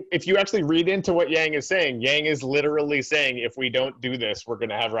Yang, if you actually read into what Yang is saying, Yang is literally saying, if we don't do this, we're going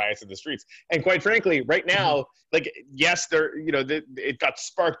to have riots in the streets. And quite frankly, right now, like, yes, it got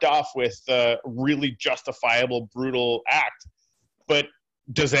sparked off with a really justifiable, brutal act. But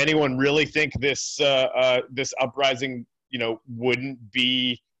does anyone really think this uprising, wouldn't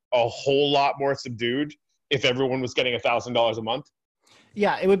be a whole lot more subdued if everyone was getting $1,000 a month?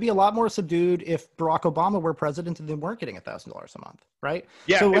 Yeah, it would be a lot more subdued if Barack Obama were president and they weren't getting $1,000 a month, right?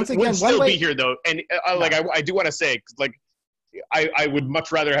 Yeah, so once again, would still be here though, and I do want to say, like, I would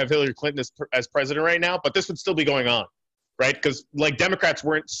much rather have Hillary Clinton as president right now, but this would still be going on, right? Because like Democrats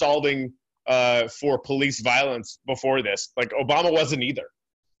weren't solving for police violence before this, like Obama wasn't either.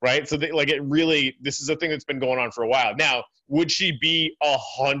 right? So like it really, this is a thing that's been going on for a while. Now, would she be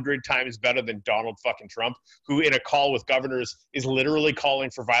 100 times better than Donald fucking Trump, who in a call with governors is literally calling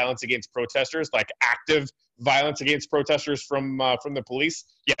for violence against protesters, like active violence against protesters from the police?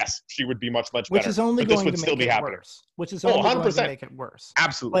 Yes, she would be much which better. is only but this going would to still make be it happening. worse. Which is only going to 100%. make it worse.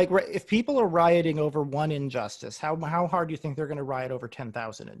 Absolutely. Like if people are rioting over one injustice, how hard do you think they're going to riot over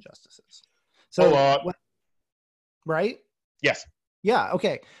 10,000 injustices? So, right? Yes. Yeah.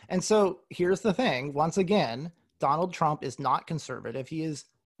 Okay. And so here's the thing. Once again, Donald Trump is not conservative. He is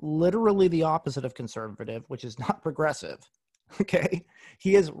literally the opposite of conservative, which is not progressive. Okay.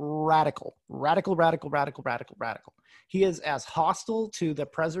 He is radical. He is as hostile to the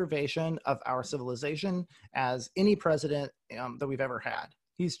preservation of our civilization as any president that we've ever had.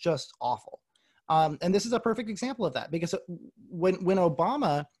 He's just awful. And this is a perfect example of that, because when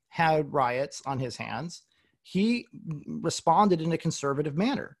Obama had riots on his hands, he responded in a conservative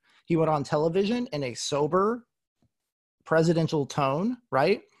manner. He went on television in a sober presidential tone,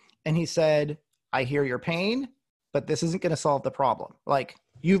 right? And he said, I hear your pain, but this isn't going to solve the problem. Like,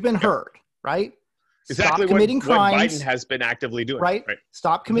 you've been heard, right? Exactly. Stop committing crimes, what Biden has been actively doing. Right?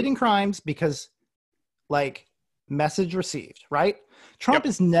 Stop committing crimes, because, like, message received, right? Trump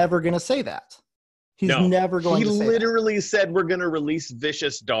is never going to say that. He's never going to say that. He literally said we're going to release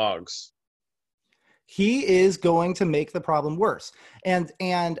vicious dogs. He is going to make the problem worse. And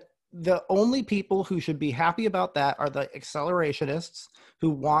the only people who should be happy about that are the accelerationists who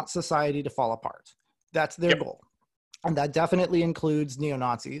want society to fall apart. That's their goal. And that definitely includes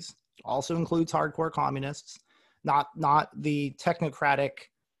neo-Nazis, also includes hardcore communists, not the technocratic,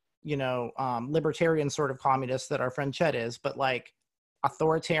 libertarian sort of communists that our friend Chet is, but like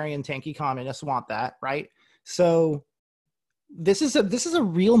authoritarian tanky communists want that, right? So this is a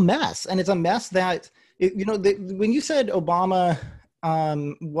real mess, and it's a mess that when you said Obama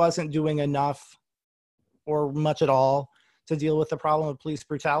wasn't doing enough or much at all to deal with the problem of police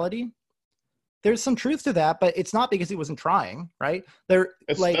brutality, there's some truth to that, but it's not because he wasn't trying, right?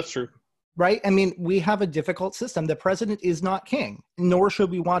 That's true. Right? I mean, we have a difficult system. The president is not king, nor should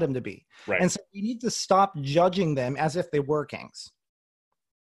we want him to be. Right. And so we need to stop judging them as if they were kings.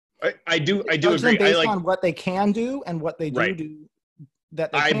 I do agree. Them based on what they can do and what they do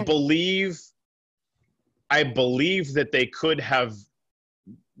that they I believe that they could have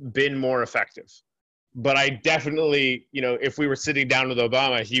been more effective. But I definitely, if we were sitting down with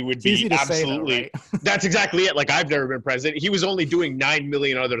Obama, he would be absolutely. Say, though, right? That's exactly it. Like, I've never been president. He was only doing 9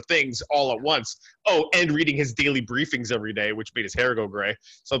 million other things all at once. Oh, and reading his daily briefings every day, which made his hair go gray.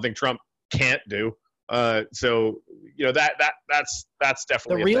 Something Trump can't do. So that's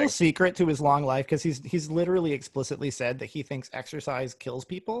definitely the real secret to his long life, because he's literally explicitly said that he thinks exercise kills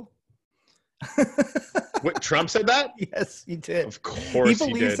people. What, Trump said that? Yes, he did. Of course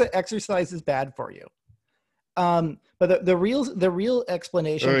he believes that exercise is bad for you. But the real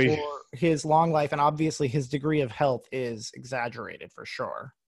explanation for his long life, and obviously his degree of health, is exaggerated for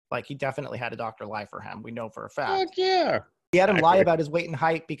sure. Like, he definitely had a doctor lie for him. We know for a fact. Heck yeah. He had him lie about his weight and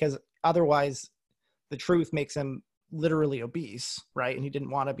height because otherwise the truth makes him literally obese, right? And he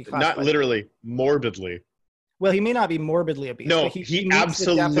didn't want to be classified. Not literally, morbidly. Well, he may not be morbidly obese. No, but he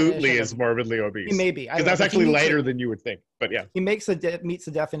absolutely is morbidly obese. He may be. Because that's actually lighter than you would think. But yeah. He meets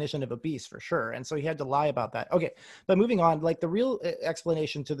the definition of obese for sure. And so he had to lie about that. Okay. But moving on, like, the real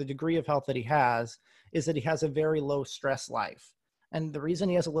explanation to the degree of health that he has is that he has a very low stress life. And the reason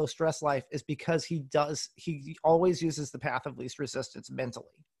he has a low stress life is because he always uses the path of least resistance mentally.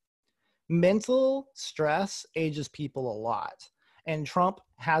 Mental stress ages people a lot. And Trump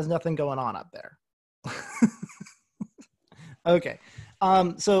has nothing going on up there. Okay.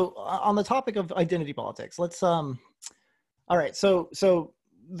 So on the topic of identity politics, let's all right. So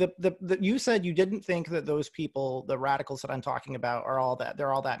the you said you didn't think that those people, the radicals that I'm talking about, there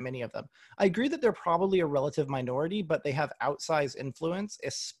are all that many of them. I agree that they're probably a relative minority, but they have outsized influence,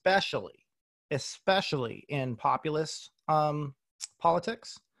 especially in populist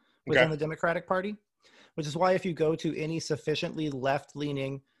politics within the Democratic Party, which is why if you go to any sufficiently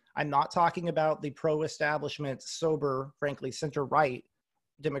left-leaning, I'm not talking about the pro-establishment, sober, frankly, center-right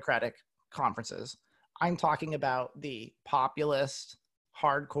Democratic conferences. I'm talking about the populist,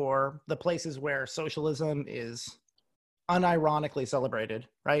 hardcore, the places where socialism is unironically celebrated,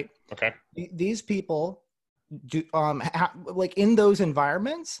 right? Okay. These people do, like, in those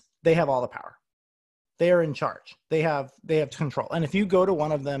environments, they have all the power. They are in charge. They have control. And if you go to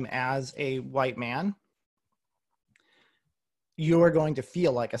one of them as a white man, you are going to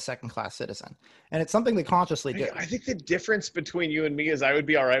feel like a second-class citizen. And it's something they consciously do. I think the difference between you and me is I would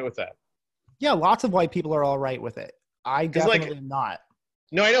be all right with that. Yeah, lots of white people are all right with it. I definitely am not.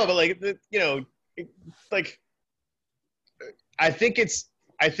 No, I know, but like, like I think it's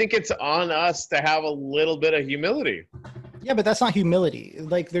on us to have a little bit of humility. Yeah, but that's not humility.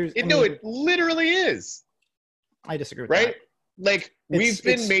 Like there's, I No, mean, it literally is, I disagree with right? that. Like we've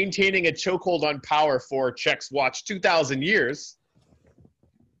been maintaining a chokehold on power for Czechs watch 2,000 years,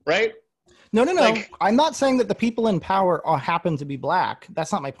 right? No. Like, I'm not saying that the people in power happen to be black.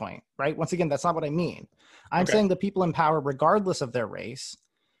 That's not my point, right? Once again, that's not what I mean. I'm saying the people in power, regardless of their race,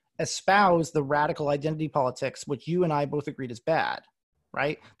 espouse the radical identity politics, which you and I both agreed is bad,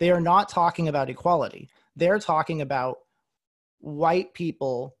 right? They are not talking about equality. They're talking about white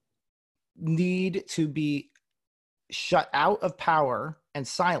people need to be shut out of power and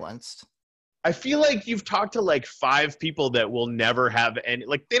silenced. I feel like you've talked to like 5 people that will never have any,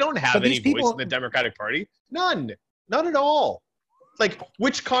 like they don't have any voice in the Democratic Party. None at all. Like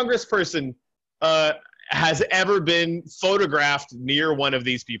which congressperson has ever been photographed near one of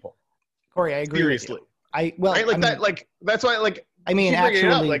these people? Corey, I agree. Seriously. With you. Right? Like I mean, that, like that's why, like I mean, actually,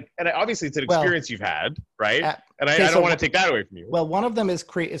 it up, like, and obviously it's an experience you've had, right? And I don't want to take that away from you. Well, one of them is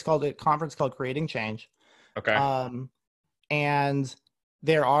called a conference called Creating Change. Okay. And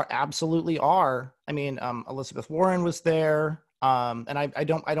there absolutely are. I mean, Elizabeth Warren was there. And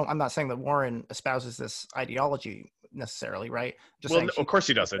I'm not saying that Warren espouses this ideology necessarily, right? Just of course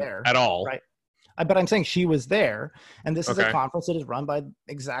she doesn't at all. Right. But I'm saying she was there, and this is a conference that is run by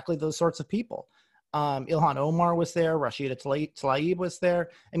exactly those sorts of people. Ilhan Omar was there. Rashida Tlaib was there.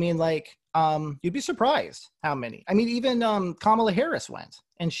 I mean, like, you'd be surprised how many. I mean, even Kamala Harris went,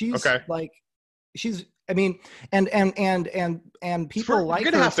 and she's like, I mean, and people like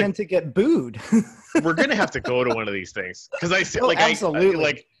her tend to get booed. We're gonna have to go to one of these things because absolutely.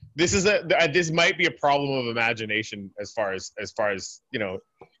 Like this might be a problem of imagination as far as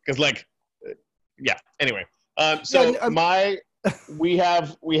because like yeah. Anyway, we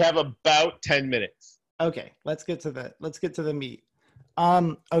have about 10 minutes. Okay, let's get to the meat.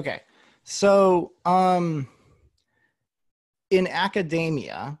 Okay, so in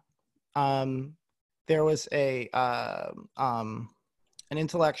academia, there was an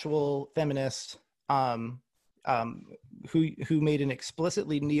intellectual feminist who made an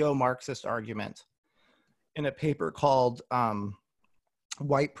explicitly neo-Marxist argument in a paper called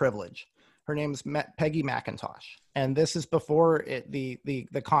White Privilege. Her name is Peggy McIntosh, and this is before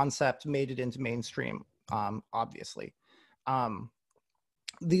the concept made it into mainstream. Obviously,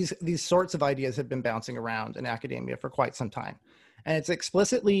 these sorts of ideas have been bouncing around in academia for quite some time, and it's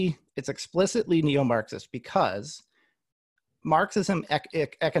explicitly neo-Marxist because Marxism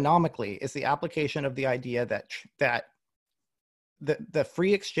economically is the application of the idea that the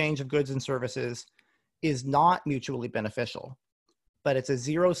free exchange of goods and services is not mutually beneficial, but it's a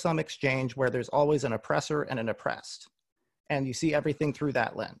zero-sum exchange where there's always an oppressor and an oppressed. And you see everything through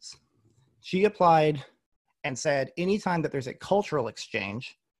that lens. She applied and said, anytime that there's a cultural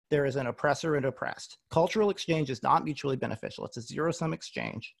exchange, there is an oppressor and oppressed. Cultural exchange is not mutually beneficial. It's a zero-sum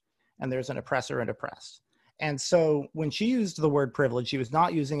exchange, and there's an oppressor and oppressed. And so when she used the word privilege, she was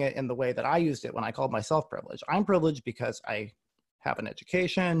not using it in the way that I used it when I called myself privileged. I'm privileged because I have an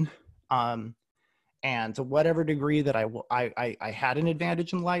education, and to whatever degree that I had an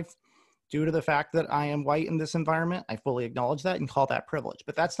advantage in life due to the fact that I am white in this environment, I fully acknowledge that and call that privilege.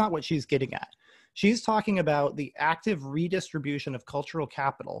 But that's not what she's getting at. She's talking about the active redistribution of cultural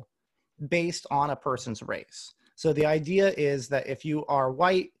capital based on a person's race. So the idea is that if you are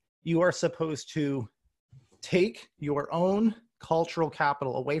white, you are supposed to take your own cultural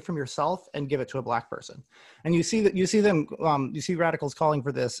capital away from yourself and give it to a black person. And you see radicals calling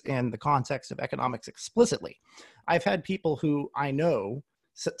for this in the context of economics explicitly. I've had people who I know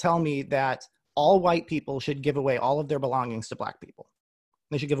tell me that all white people should give away all of their belongings to black people.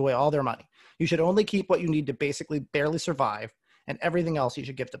 They should give away all their money. You should only keep what you need to basically barely survive, and everything else you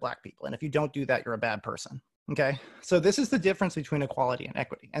should give to black people. And if you don't do that, you're a bad person. Okay. So this is the difference between equality and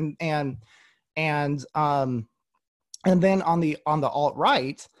equity. And then on the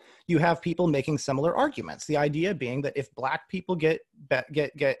alt-right, you have people making similar arguments. The idea being that if black people get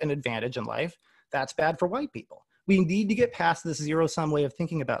an advantage in life, that's bad for white people. We need to get past this zero-sum way of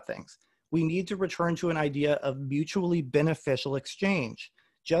thinking about things. We need to return to an idea of mutually beneficial exchange.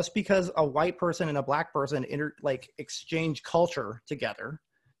 Just because a white person and a black person exchange culture together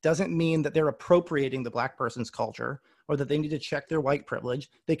doesn't mean that they're appropriating the black person's culture or that they need to check their white privilege.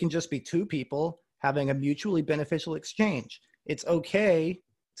 They can just be two people having a mutually beneficial exchange. It's okay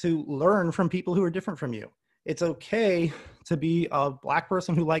to learn from people who are different from you. It's okay to be a black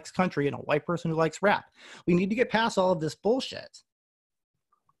person who likes country and a white person who likes rap. We need to get past all of this bullshit.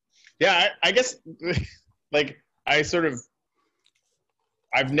 Yeah, I guess like I sort of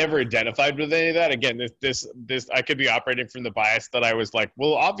I've never identified with any of that. Again, this I could be operating from the bias that I was like,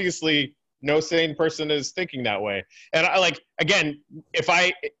 well, obviously no sane person is thinking that way. And I like, again,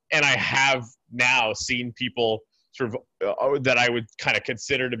 I have now seen people sort of that I would kind of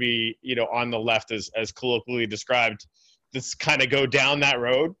consider to be, on the left as colloquially described, this kind of go down that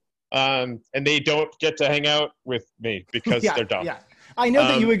road. And they don't get to hang out with me because they're dumb. Yeah. I know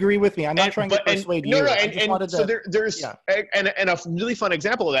that you agree with me. I'm not trying to persuade you. So there's a really fun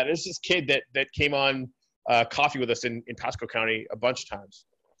example of that is this kid that came on coffee with us in Pasco County a bunch of times.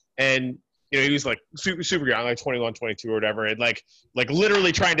 And, he was like super young, like 21, 22 or whatever. And like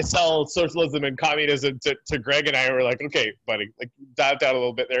literally trying to sell socialism and communism to Greg and I were like, okay, buddy, like dive down a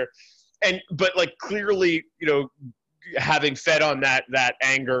little bit there. But like clearly, having fed on that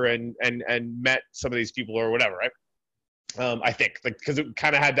anger and met some of these people or whatever, right? I think because it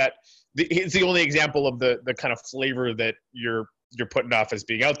kind of had that. It's the only example of the kind of flavor that you're putting off as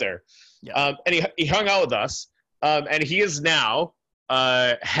being out there. Yeah. And he hung out with us, and he is now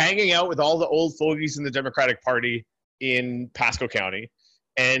hanging out with all the old fogies in the Democratic Party in Pasco County,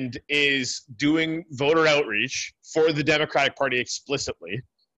 and is doing voter outreach for the Democratic Party explicitly,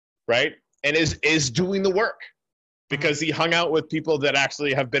 right? And is doing the work. Because he hung out with people that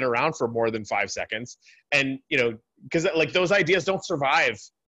actually have been around for more than 5 seconds, and because like those ideas don't survive,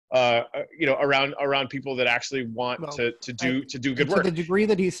 around people that actually want to do good work. To the degree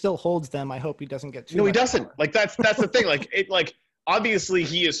that he still holds them, I hope he doesn't get too. No, he doesn't. Power. Like that's the thing. Like obviously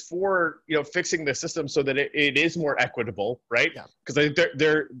he is for fixing the system so that it is more equitable, right? Because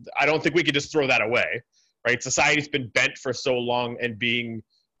I don't think we could just throw that away, right? Society's been bent for so long and being,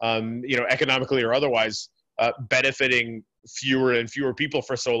 economically or otherwise. Benefiting fewer and fewer people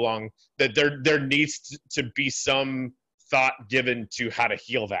for so long that there needs to be some thought given to how to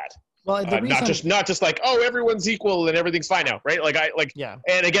heal that. Well, not just like, oh, everyone's equal and everything's fine now, right?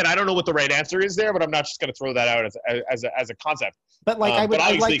 And again, I don't know what the right answer is there, but I'm not just going to throw that out as a concept. But like, but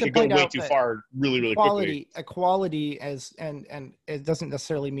obviously like it could go way too far really quickly. Equality and it doesn't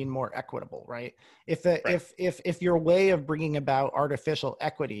necessarily mean more equitable, right? If your way of bringing about artificial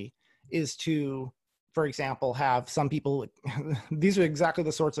equity is to, for example, have some people, these are exactly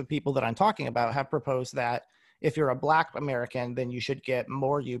the sorts of people that I'm talking about, have proposed that if you're a Black American, then you should get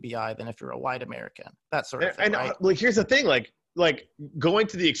more UBI than if you're a white American. That sort of thing. And right? Like, here's the thing, like going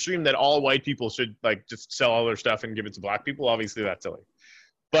to the extreme that all white people should like just sell all their stuff and give it to Black people, obviously that's silly.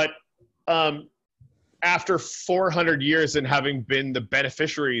 But after 400 years and having been the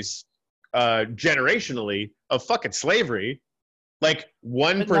beneficiaries generationally of fucking slavery, like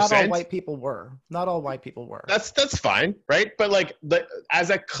 1%. Not all white people were. Not all white people were. That's fine, right? But like, as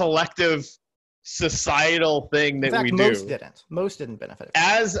a collective societal thing that we do, most didn't benefit.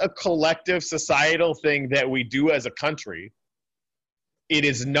 As a collective societal thing that we do as a country, it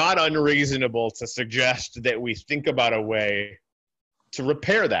is not unreasonable to suggest that we think about a way to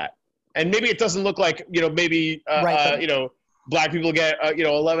repair that. And maybe it doesn't look like Black people get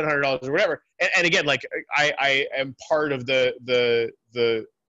 $1,100 or whatever. And again, like I am part of the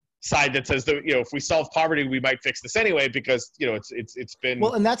side that says that if we solve poverty, we might fix this anyway because it's been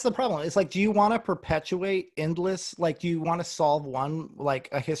well. And that's the problem. It's like, do you want to perpetuate endless? Like, do you want to solve one like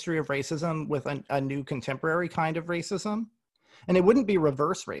a history of racism with a new contemporary kind of racism? And it wouldn't be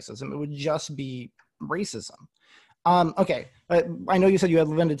reverse racism. It would just be racism. Okay, I know you said you had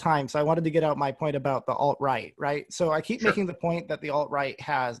limited time, so I wanted to get out my point about the alt-right, right? So I keep making the point that the alt-right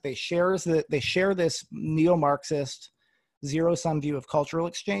they share this neo-Marxist zero-sum view of cultural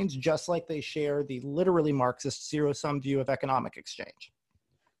exchange, just like they share the literally Marxist zero-sum view of economic exchange.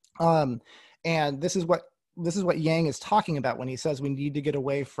 And this is what Yang is talking about when he says we need to get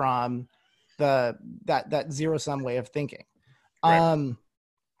away from that zero-sum way of thinking. Right.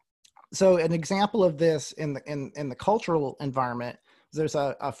 So an example of this in the cultural environment, there's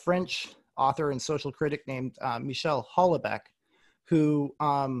a French author and social critic named Michel Houellebecq, who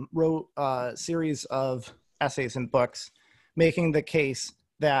wrote a series of essays and books making the case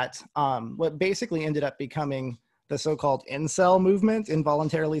that what basically ended up becoming the so-called incel movement,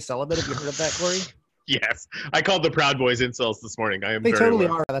 involuntarily celibate. Have you heard of that, Corey? Yes, I called the Proud Boys incels this morning. They totally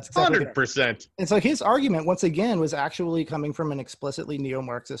are. That's exactly 100%. And so his argument, once again, was actually coming from an explicitly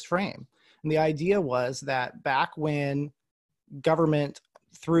neo-Marxist frame. And the idea was that back when government,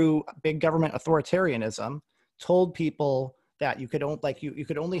 through big government authoritarianism, told people that you could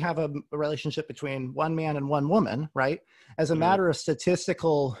only have a relationship between one man and one woman, right? As a matter of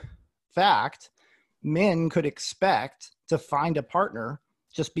statistical fact, men could expect to find a partner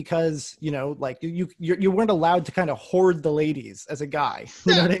just because, you weren't allowed to kind of hoard the ladies as a guy.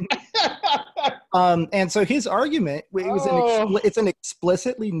 You know what I mean? And so his argument it's an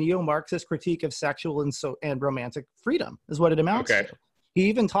explicitly neo-Marxist critique of sexual and romantic freedom is what it amounts to. He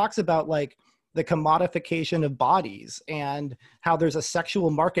even talks about like the commodification of bodies and how there's a sexual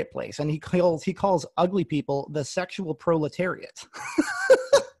marketplace, and he calls ugly people the sexual proletariat.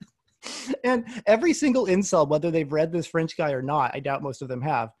 And every single incel, whether they've read this French guy or not, I doubt most of them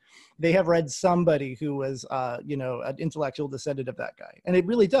have, they have read somebody who was, an intellectual descendant of that guy. And it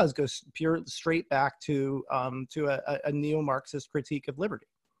really does go straight back to a neo-Marxist critique of liberty.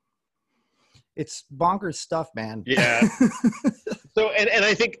 It's bonkers stuff, man. Yeah. So, and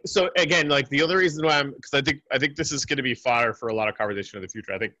I think, so again, like the other reason why because I think this is going to be fodder for a lot of conversation in the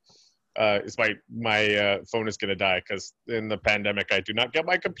future. I think is my phone is going to die because in the pandemic, I do not get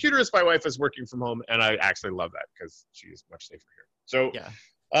my computer as my wife is working from home. And I actually love that because she is much safer here. So, yeah.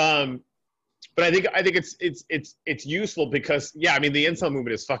 But I think it's useful because, yeah, I mean, the incel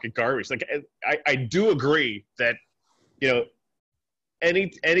movement is fucking garbage. Like, I do agree that,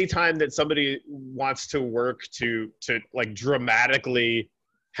 any time that somebody wants to work to like dramatically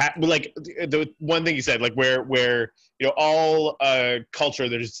like the one thing you said, like where all culture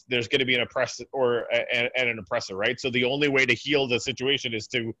there's going to be an oppressor and an oppressor, right? So the only way to heal the situation is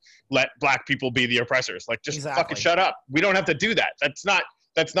to let black people be the oppressors. Like, just fucking shut up. We don't have to do that. That's not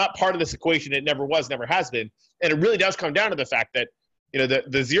part of this equation. It never was, never has been. And it really does come down to the fact that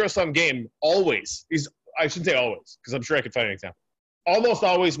the zero sum game always is. I shouldn't say always, because I'm sure I could find an example. Almost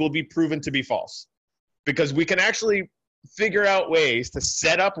always will be proven to be false, because we can actually figure out ways to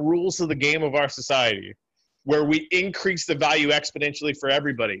set up rules of the game of our society where we increase the value exponentially for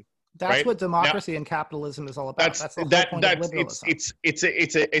everybody. That's right? what democracy and capitalism is all about. That's the whole point of liberalism.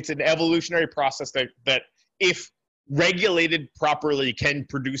 It's an evolutionary process that if regulated properly can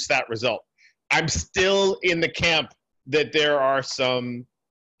produce that result. I'm still in the camp that there are some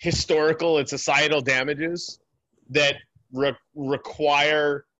historical and societal damages that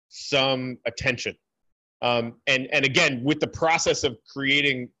require some attention. And again, with the process of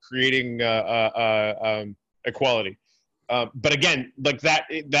creating equality. But again, like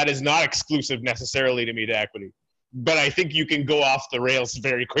that is not exclusive necessarily to me to equity. But I think you can go off the rails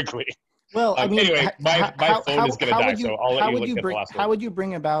very quickly. Well, I mean, anyway, my phone is going to die, so I'll let you look at the last one. How would you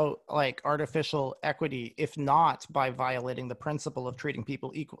bring about like artificial equity if not by violating the principle of treating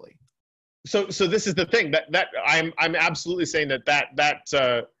people equally? So this is the thing that I'm absolutely saying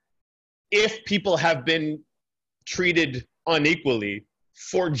that if people have been treated unequally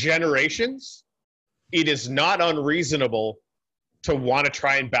for generations, it is not unreasonable to want to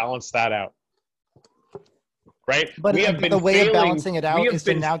try and balance that out. Right? But the way of balancing it out is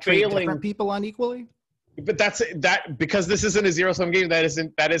to now treat different people unequally. But that's because this isn't a zero sum game. That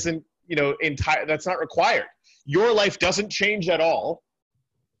isn't entire. That's not required. Your life doesn't change at all,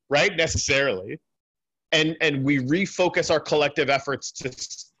 right? Necessarily, and we refocus our collective efforts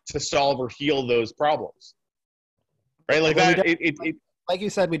to solve or heal those problems, right? Like that. Like you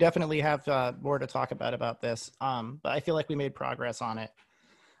said, we definitely have more to talk about this. But I feel like we made progress on it.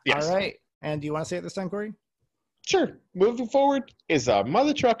 Yes. All right. And do you want to say it this time, Corey? Sure. Moving forward is a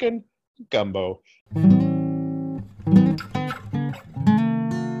mother truckin' gumbo.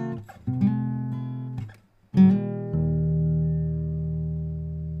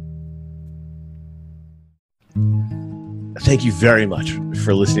 Thank you very much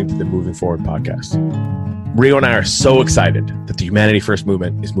for listening to the Moving Forward podcast. Rio and I are so excited that the Humanity First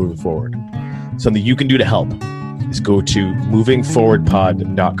movement is moving forward. Something you can do to help is go to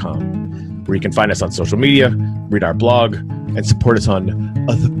movingforwardpod.com, where you can find us on social media, read our blog, and support us on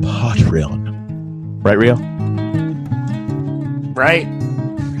the Patreon. Right, Rio? Right.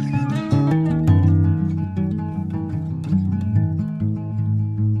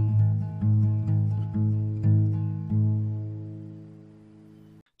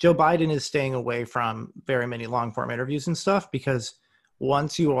 Joe Biden is staying away from very many long-form interviews and stuff because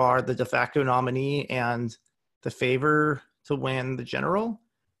once you are the de facto nominee and the favor to win the general,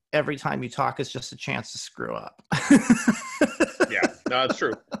 every time you talk is just a chance to screw up. Yeah, no, that's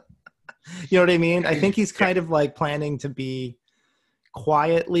true. You know what I mean? I think he's kind of like planning to be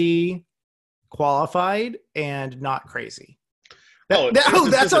quietly qualified and not crazy.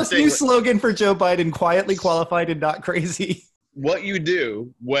 That's our new slogan for Joe Biden: quietly qualified and not crazy. What you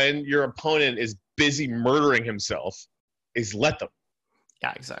do when your opponent is busy murdering himself is let them.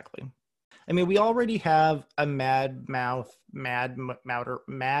 Yeah, exactly. I mean, we already have a mad motor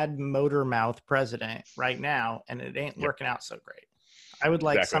mouth president right now, and it ain't working out so great. I would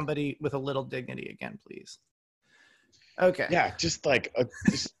like somebody with a little dignity again, please. Okay. Yeah, just like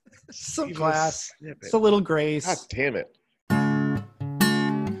some class, just a little grace. God damn it.